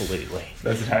absolutely.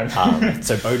 That's the time.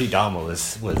 So Bodhidharma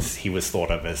was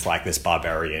thought of as like this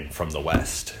barbarian from the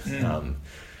West.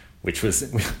 Which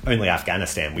was only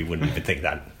Afghanistan. We wouldn't even think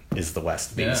that is the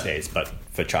West these days, but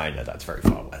for China, that's very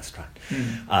far west, right?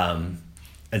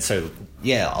 And so,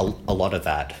 a lot of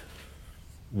that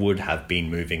would have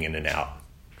been moving in and out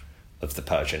of the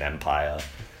Persian Empire.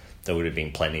 There would have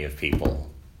been plenty of people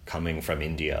coming from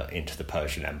India into the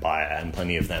Persian Empire, and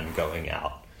plenty of them going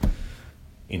out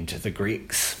into the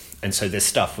Greeks. And so this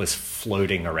stuff was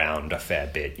floating around a fair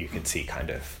bit. You could see kind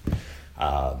of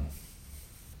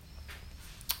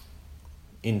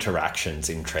interactions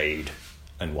in trade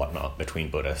and whatnot between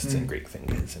Buddhists and Greek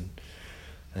thinkers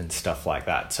and stuff like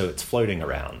that. So it's floating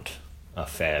around a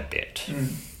fair bit.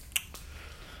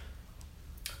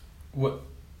 What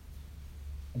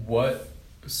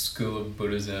school of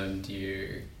Buddhism do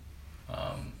you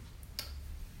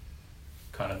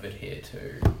kind of adhere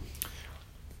to?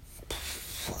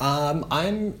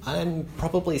 I'm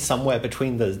probably somewhere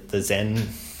between the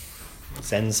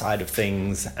Zen side of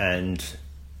things and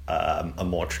a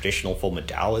more traditional form of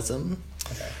Taoism.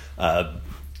 Okay.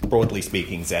 Broadly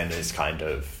speaking, Zen is kind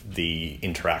of the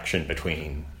interaction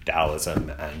between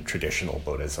Taoism and traditional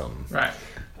Buddhism. Right.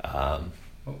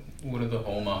 What are the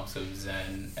hallmarks of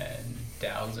Zen and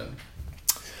Taoism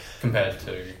compared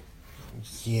to?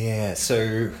 Yeah,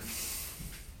 so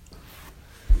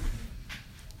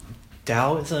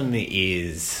Taoism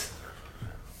is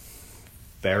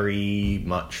very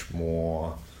much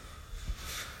more...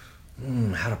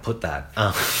 how to put that?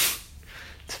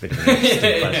 It's a bit of an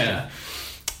interesting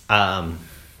question.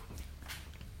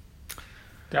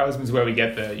 Taoism is where we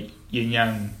get the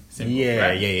yin-yang symbol, Yeah,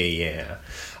 right? yeah.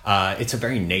 It's a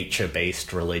very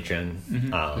nature-based religion.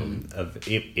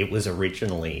 It was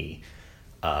originally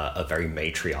a very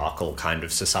matriarchal kind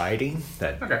of society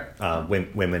that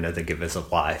women are the givers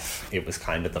of life. It was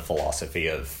kind of the philosophy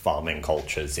of farming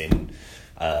cultures in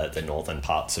the northern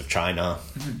parts of China.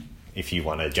 If you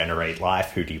want to generate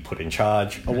life, who do you put in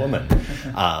charge? A woman.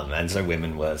 And so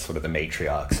women were sort of the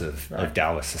matriarchs of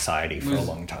Taoist society for a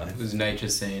long time. Was nature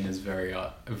seen as very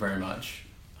much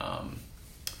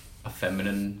a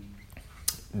feminine?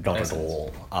 Not essence? at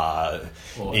all.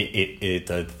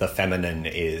 The feminine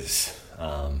is,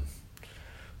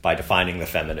 by defining the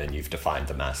feminine, you've defined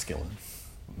the masculine.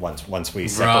 Once we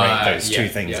separate those two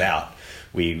things out,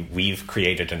 we've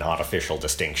created an artificial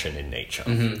distinction in nature.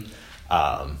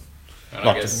 And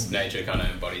I guess nature kind of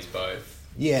embodies both.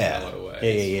 In a lot of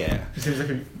ways. Yeah. It seems like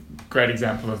a great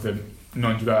example of the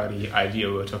non-duality idea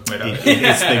we were talking about. It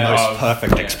is the most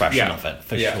perfect expression of it,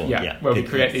 for sure. Yeah. Well, we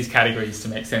create these categories to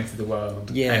make sense of the world,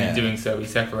 and in doing so, we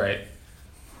separate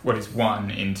what is one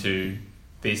into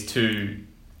these two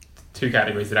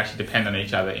categories that actually depend on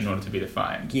each other in order to be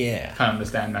defined. Yeah. Can't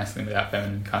understand masculine without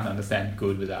feminine. Can't understand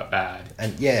good without bad.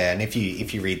 And if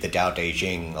you read the Tao Te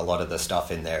Ching, a lot of the stuff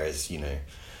in there is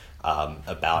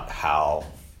about how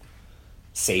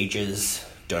sages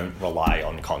don't rely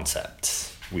on concepts.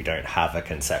 We don't have a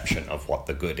conception of what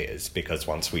the good is, because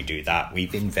once we do that,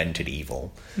 we've invented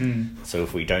evil. So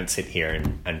if we don't sit here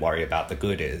and worry about what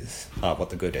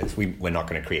the good is, we're not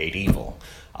going to create evil.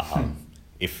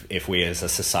 If we as a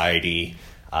society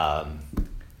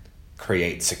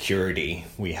create security,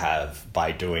 we have,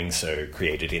 by doing so,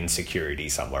 created insecurity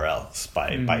somewhere else.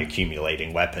 By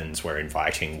accumulating weapons, we're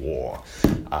inviting war.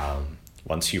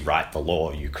 Once you write the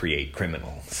law, you create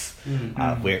criminals.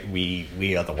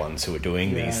 We are the ones who are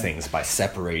doing these things by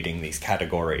separating these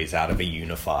categories out of a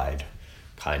unified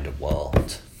kind of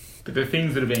world. But the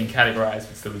things that are being categorized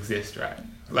would still exist, right?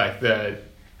 Like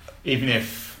even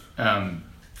if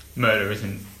murder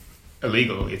isn't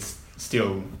illegal, it's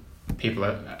still people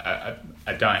are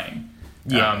dying.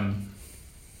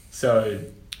 So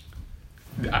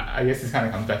I guess this kind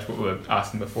of comes back to what we were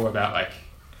asking before about like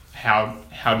how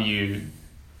do you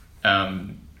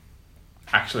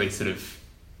actually sort of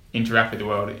interact with the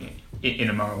world in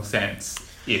a moral sense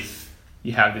if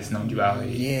you have this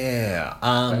non-duality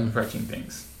approaching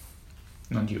things,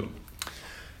 non-dual.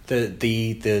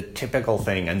 The typical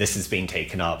thing, and this has been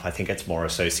taken up, I think it's more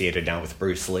associated now with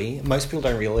Bruce Lee. Most people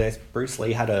don't realize Bruce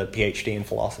Lee had a PhD in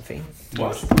philosophy.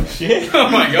 What? Shit. Oh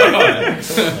my god.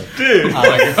 Dude. Oh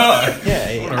my god.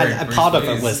 And part of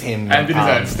it was him... And did his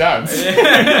own stunts.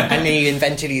 And he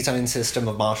invented his own system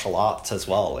of martial arts as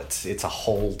well. It's a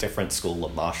whole different school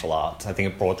of martial arts. I think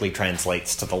it broadly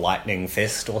translates to the lightning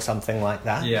fist or something like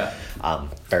that. Yeah.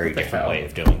 Very different way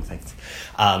of doing things.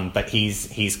 But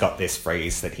he's got this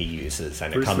phrase that he uses,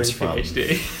 and Bruce it comes Lee from...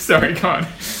 PhD. Sorry, go on.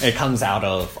 It comes out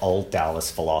of old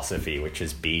Taoist philosophy, which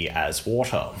is be as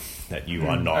water. That you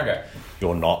are not... Okay.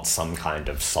 You're not some kind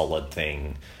of solid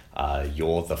thing.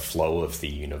 You're the flow of the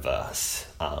universe.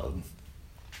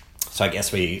 So I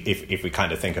guess if we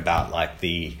kind of think about like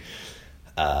the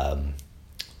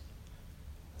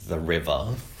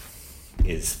river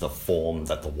is the form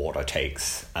that the water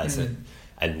takes as it,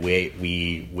 and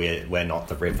we're not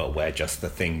the river. We're just the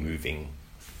thing moving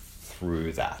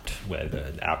through that.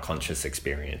 Where our conscious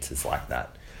experience is like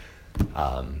that.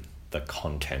 The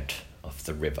content of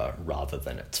the river rather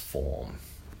than its form.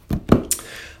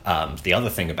 The other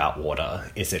thing about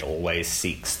water is it always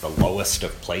seeks the lowest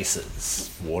of places.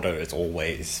 Water is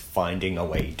always finding a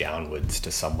way downwards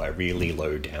to somewhere really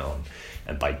low down,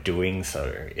 and by doing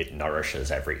so, it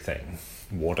nourishes everything.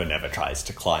 Water never tries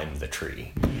to climb the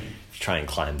tree. If you try and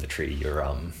climb the tree, you're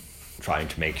trying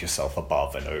to make yourself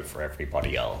above and over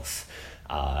everybody else.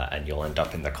 And you'll end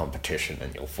up in the competition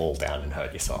and you'll fall down and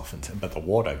hurt yourself. But the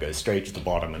water goes straight to the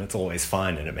bottom and it's always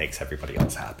fine and it makes everybody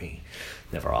else happy.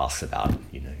 Never asks about,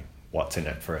 what's in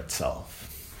it for itself.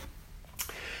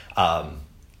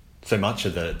 So much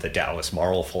of the Taoist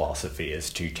moral philosophy is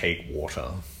to take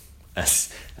water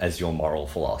as your moral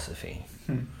philosophy.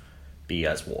 Be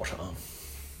as water.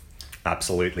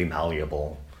 Absolutely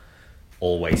malleable.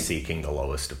 Always seeking the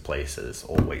lowest of places.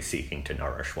 Always seeking to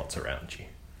nourish what's around you.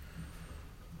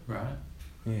 Right.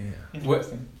 Yeah.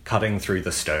 Interesting. Cutting through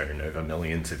the stone over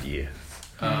millions of years.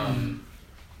 How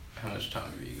much time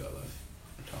have you got left,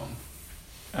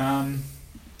 Tom?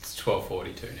 It's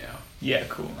 12:42 now. Yeah,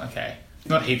 cool. Okay.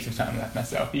 Not heaps of time left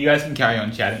myself. But you guys can carry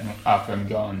on chatting after I'm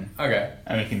gone. Okay.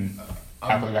 And we can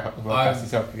happily wrap up the podcast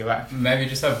yourself to get back. Maybe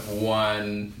just have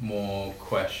one more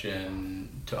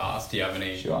question to ask. Do you have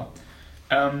any? Sure.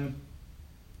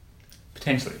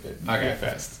 Potentially, but Okay. go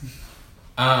first.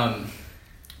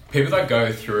 People that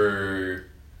go through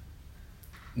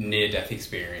near-death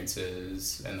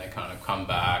experiences and they kind of come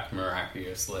back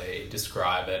miraculously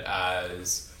describe it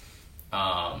as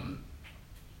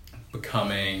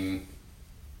becoming,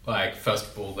 like, first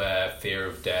of all, their fear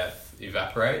of death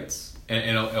evaporates,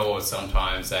 or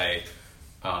sometimes a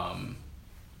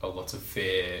lot of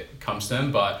fear comes to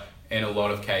them, but in a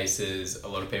lot of cases, a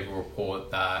lot of people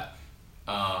report that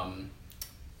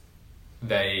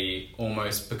they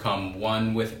almost become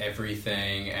one with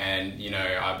everything, and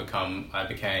I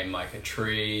became like a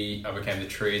tree, I became the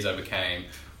trees, I became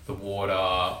the water,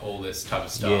 all this type of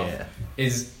stuff.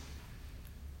 This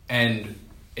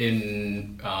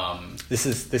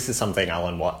is something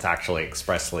Alan Watts actually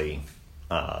expressly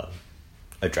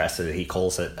addresses. He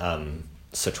calls it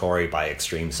satori by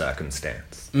extreme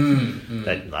circumstance.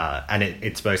 That and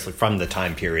it's mostly from the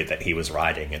time period that he was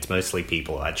writing. It's mostly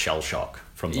people who had shell shock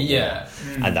from the war,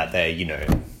 and that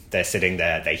they're sitting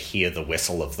there, they hear the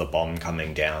whistle of the bomb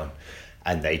coming down,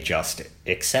 and they just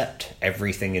accept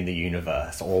everything in the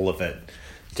universe. All of it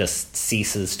just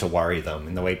ceases to worry them.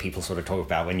 In the way people sort of talk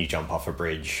about when you jump off a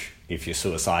bridge, if you're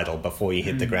suicidal, before you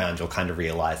hit the ground, you'll kind of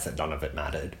realize that none of it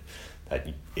mattered. That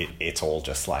it's all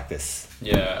just like this.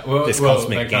 Yeah, well, cosmic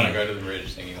they kind of game. go to the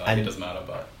bridge thinking like it doesn't matter,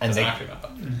 but it doesn't actually matter.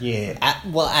 Yeah,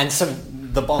 and so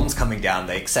the bomb's coming down,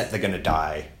 they accept they're going to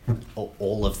die.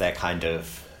 All of their kind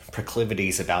of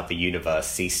proclivities about the universe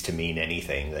cease to mean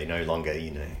anything. They no longer,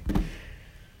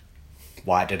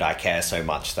 why did I care so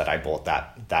much that I bought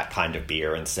that kind of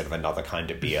beer instead of another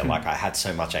kind of beer? Like, I had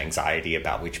so much anxiety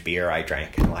about which beer I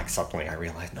drank, and like suddenly I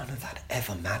realized none of that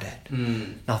ever mattered.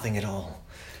 Nothing at all.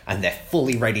 And they're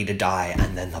fully ready to die,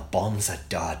 and then the bombs are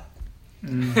dud.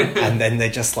 And then they're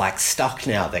just like stuck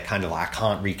now. They're kind of like, I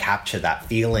can't recapture that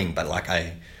feeling, but like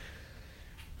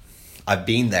I've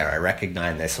been there. I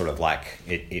recognize there's sort of like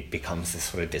it becomes this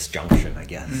sort of disjunction, I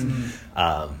guess.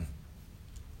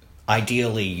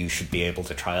 Ideally, you should be able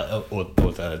to try, or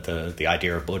the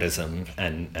idea of Buddhism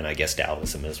and I guess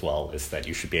Taoism as well, is that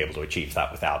you should be able to achieve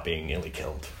that without being nearly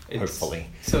killed, hopefully.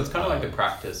 So it's kind of like the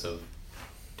practice of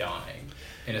dying,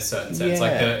 in a certain sense.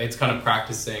 Like it's kind of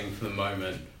practicing for the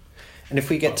moment. And if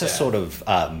we get to sort of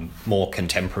more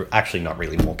contemporary, actually not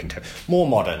really more contemporary, more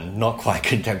modern, not quite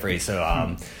contemporary.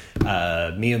 So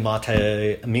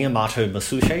Miyamoto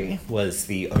Musashi was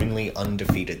the only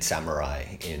undefeated samurai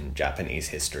in Japanese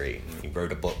history. He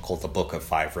wrote a book called The Book of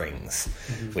Five Rings,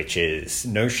 which is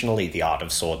notionally the art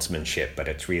of swordsmanship, but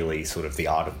it's really sort of the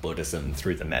art of Buddhism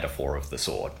through the metaphor of the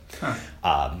sword.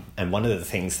 And one of the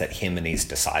things that him and his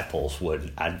disciples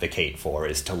would advocate for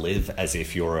is to live as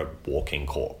if you're a walking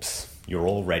corpse. You're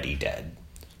already dead.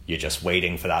 You're just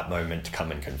waiting for that moment to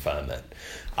come and confirm it.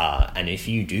 And if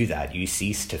you do that, you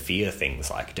cease to fear things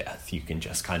like death. You can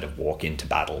just kind of walk into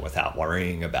battle without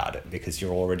worrying about it because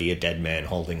you're already a dead man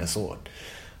holding a sword.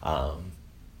 So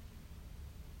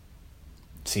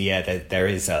yeah, there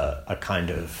is a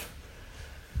kind of...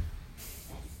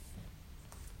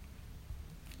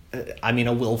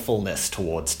 a willfulness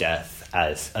towards death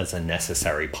as a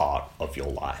necessary part of your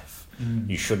life.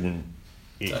 You shouldn't...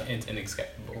 It's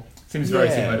inescapable. Seems very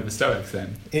similar to the Stoics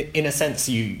then. In a sense,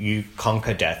 you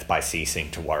conquer death by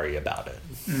ceasing to worry about it.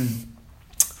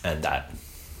 And that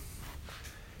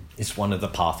is one of the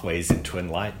pathways into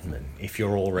enlightenment. If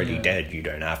you're already dead, you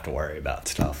don't have to worry about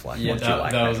stuff like what you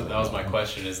like. That was my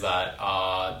question, is that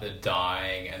the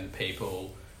dying and the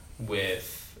people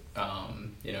with death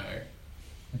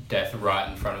right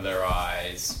in front of their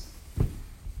eyes,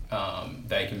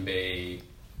 they can be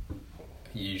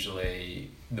usually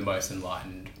the most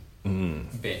enlightened,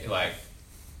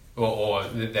 or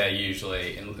they're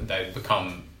usually they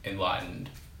become enlightened.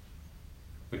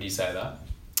 Would you say that?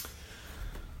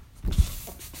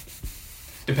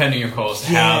 Depending, of course,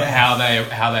 how they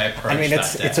approach. I mean,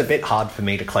 that it's a bit hard for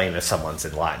me to claim if someone's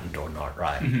enlightened or not,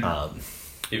 right?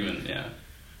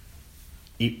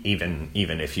 Even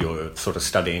if you're sort of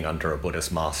studying under a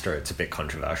Buddhist master, it's a bit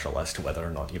controversial as to whether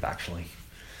or not you've actually,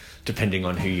 depending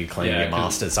on who you claim your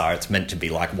masters are, it's meant to be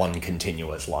like one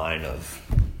continuous line of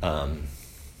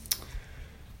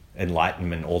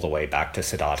enlightenment all the way back to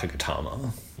Siddhartha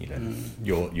Gautama.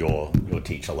 Your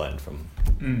teacher learned from,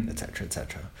 etc.,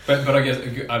 etc. But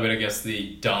I guess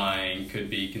the dying could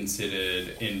be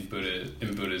considered in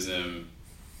Buddhism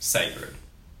sacred.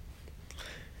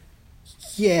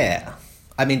 Yeah.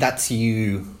 I mean, that's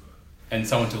you... And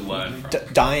someone to learn from.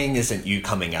 Dying isn't you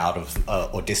coming out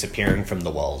of or disappearing from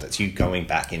the world. It's you going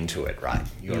back into it, right?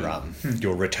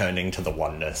 You're returning to the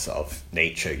oneness of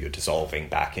nature. You're dissolving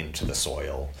back into the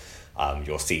soil.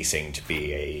 You're ceasing to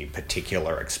be a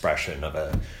particular expression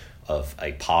of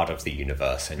a part of the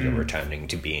universe, and you're returning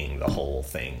to being the whole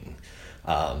thing.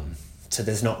 So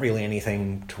there's not really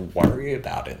anything to worry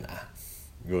about in that.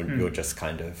 You're just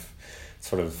kind of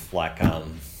sort of like...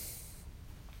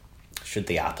 should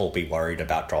the apple be worried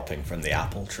about dropping from the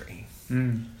apple tree?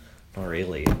 Not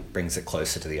really. It brings it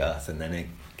closer to the earth, and then it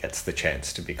gets the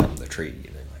chance to become the tree.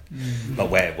 But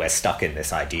we're stuck in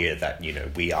this idea that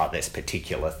we are this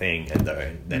particular thing, and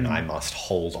then I must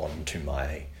hold on to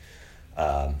my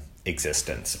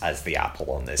existence as the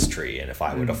apple on this tree. And if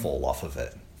I were to fall off of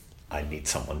it, I need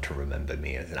someone to remember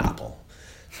me as an apple.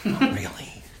 Not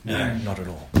really. No, not at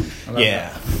all.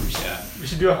 Yeah. We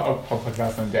should do a whole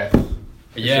podcast on death.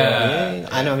 Yeah.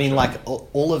 And I mean, like,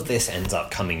 all of this ends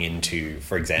up coming into,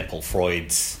 for example,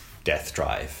 Freud's death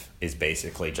drive is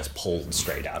basically just pulled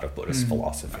straight out of Buddhist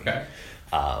philosophy. Okay.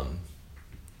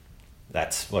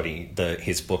 That's what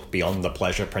his book, Beyond the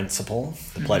Pleasure Principle.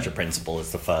 The pleasure principle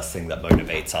is the first thing that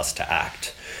motivates us to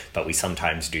act, but we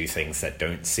sometimes do things that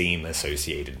don't seem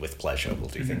associated with pleasure. We'll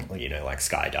do things, like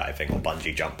skydiving or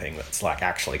bungee jumping. That's like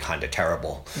actually kind of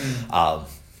terrible,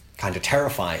 kind of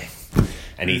terrifying.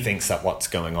 And he thinks that what's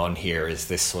going on here is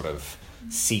this sort of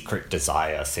secret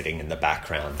desire sitting in the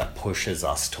background that pushes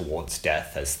us towards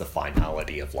death as the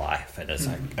finality of life, and as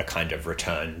a kind of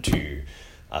return to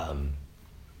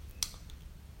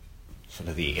sort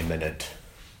of the imminent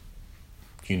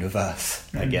universe,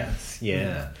 I guess.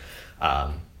 Yeah.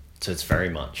 So it's very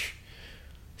much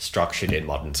structured in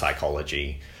modern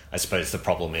psychology. I suppose the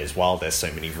problem is, while there's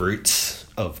so many roots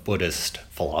of Buddhist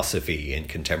philosophy in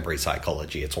contemporary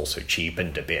psychology, it's also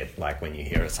cheapened a bit. Like when you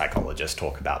hear a psychologist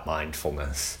talk about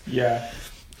mindfulness,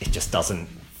 it just doesn't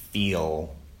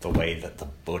feel the way that the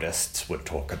Buddhists would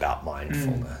talk about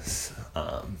mindfulness.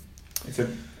 It's a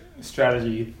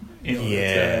strategy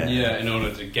in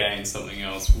order to gain something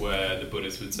else, where the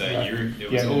Buddhists would say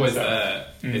it was always there.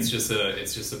 It's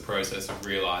just a process of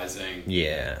realizing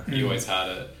you always had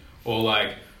it. Or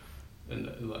like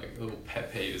little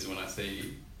pet peeves when I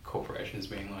see corporations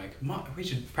being like, we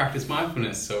should practice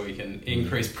mindfulness so we can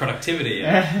increase productivity,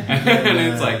 and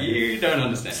it's like, you don't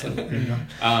understand.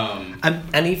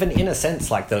 And even in a sense,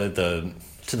 like to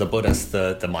the Buddhists,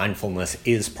 the mindfulness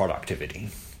is productivity.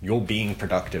 You're being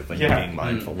productive when you're being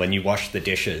mindful. When you wash the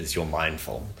dishes, you're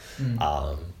mindful.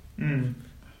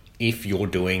 If you're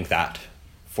doing that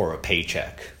for a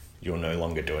paycheck, you're no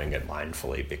longer doing it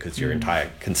mindfully, because your entire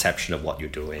conception of what you're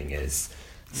doing is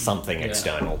something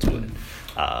external to it.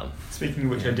 Speaking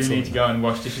of which, I do need to go and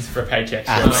wash dishes for a paycheck.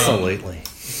 So Absolutely.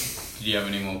 Do you have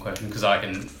any more questions? Because I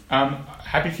can...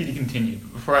 happy for you to continue.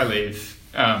 Before I leave,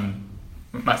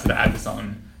 might sort of add this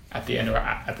on at the end or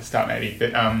at the start maybe,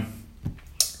 but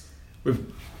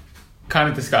we've kind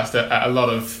of discussed a lot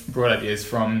of broad ideas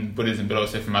from Buddhism, but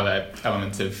also from other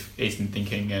elements of Eastern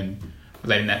thinking, and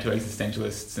relating that to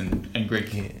existentialists and Greek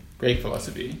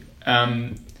philosophy.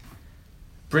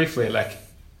 Briefly, like,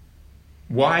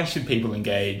 why should people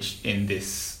engage in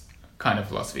this kind of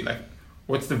philosophy? Like,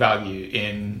 what's the value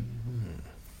in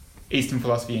Eastern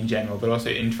philosophy in general, but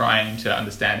also in trying to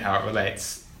understand how it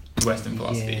relates to Western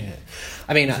philosophy?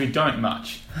 I mean, we don't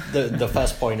much. The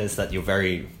first point is that you're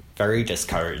very, very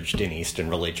discouraged in Eastern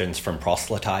religions from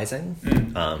proselytizing.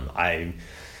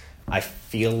 I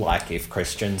feel like if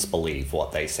Christians believe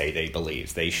what they say they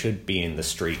believe, they should be in the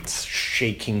streets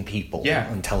shaking people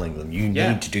and telling them, you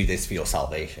need to do this for your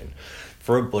salvation.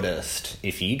 For a Buddhist,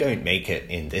 if you don't make it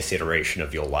in this iteration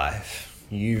of your life,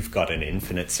 You've got an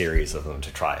infinite series of them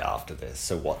to try after this.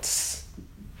 So what's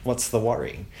the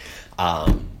worry?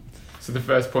 So the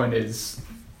first point is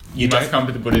you must come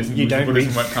to the Buddhism.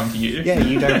 Buddhism won't come to you. Yeah,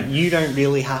 you don't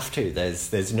really have to.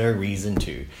 There's no reason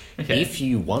to. Okay. If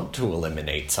you want to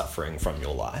eliminate suffering from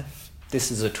your life,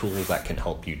 this is a tool that can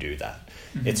help you do that.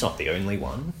 Mm-hmm. It's not the only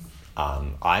one.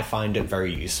 I find it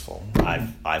very useful.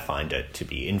 I find it to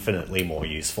be infinitely more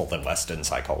useful than Western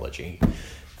psychology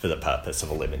for the purpose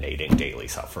of eliminating daily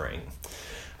suffering.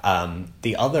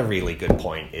 The other really good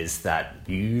point is that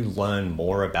you learn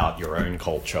more about your own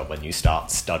culture when you start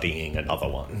studying another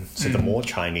one. So the more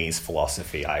Chinese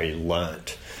philosophy I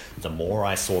learnt, the more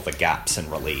I saw the gaps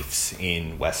and reliefs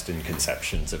in Western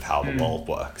conceptions of how the world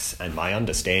works. And my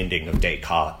understanding of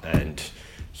Descartes and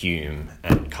Hume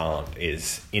and Kant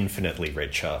is infinitely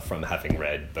richer from having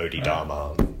read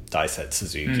Bodhidharma, Daisetsu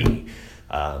Suzuki,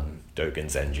 Dogen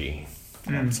Zenji.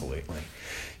 Absolutely.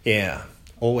 Yeah.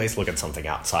 Always look at something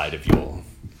outside of your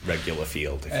regular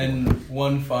field. And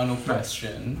one final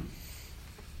question.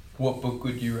 What book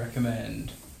would you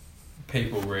recommend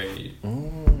people read?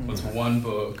 What's one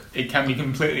book? It can be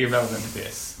completely irrelevant to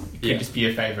this. It could just be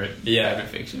a favourite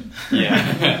fiction.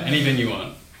 Yeah, anything you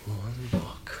want. One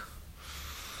book.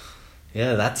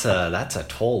 Yeah, that's a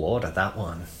tall order, that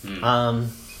one.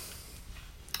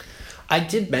 I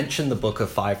did mention the Book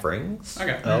of Five Rings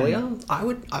earlier. I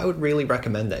would really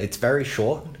recommend that. It's very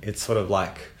short. It's sort of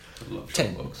like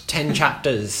 10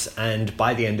 chapters, and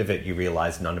by the end of it, you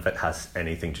realise none of it has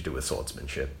anything to do with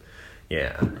swordsmanship.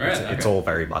 Yeah, it's all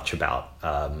very much about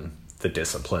the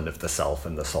discipline of the self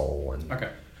and the soul. And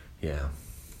yeah.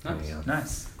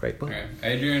 Nice. Great book. Okay.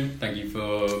 Adrian, thank you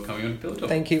for coming on Pillar Talk.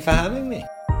 Thank you for having me.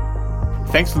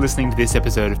 Thanks for listening to this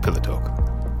episode of Pillar Talk.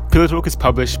 Pillar Talk is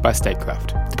published by Statecraft,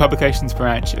 the publications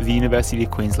branch of the University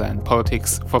of Queensland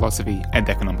Politics, Philosophy and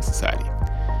Economic Society.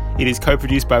 It is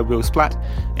co-produced by Will Splatt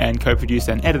and co-produced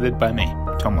and edited by me,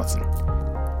 Tom Watson.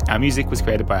 Our music was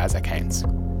created by Isaac Haynes.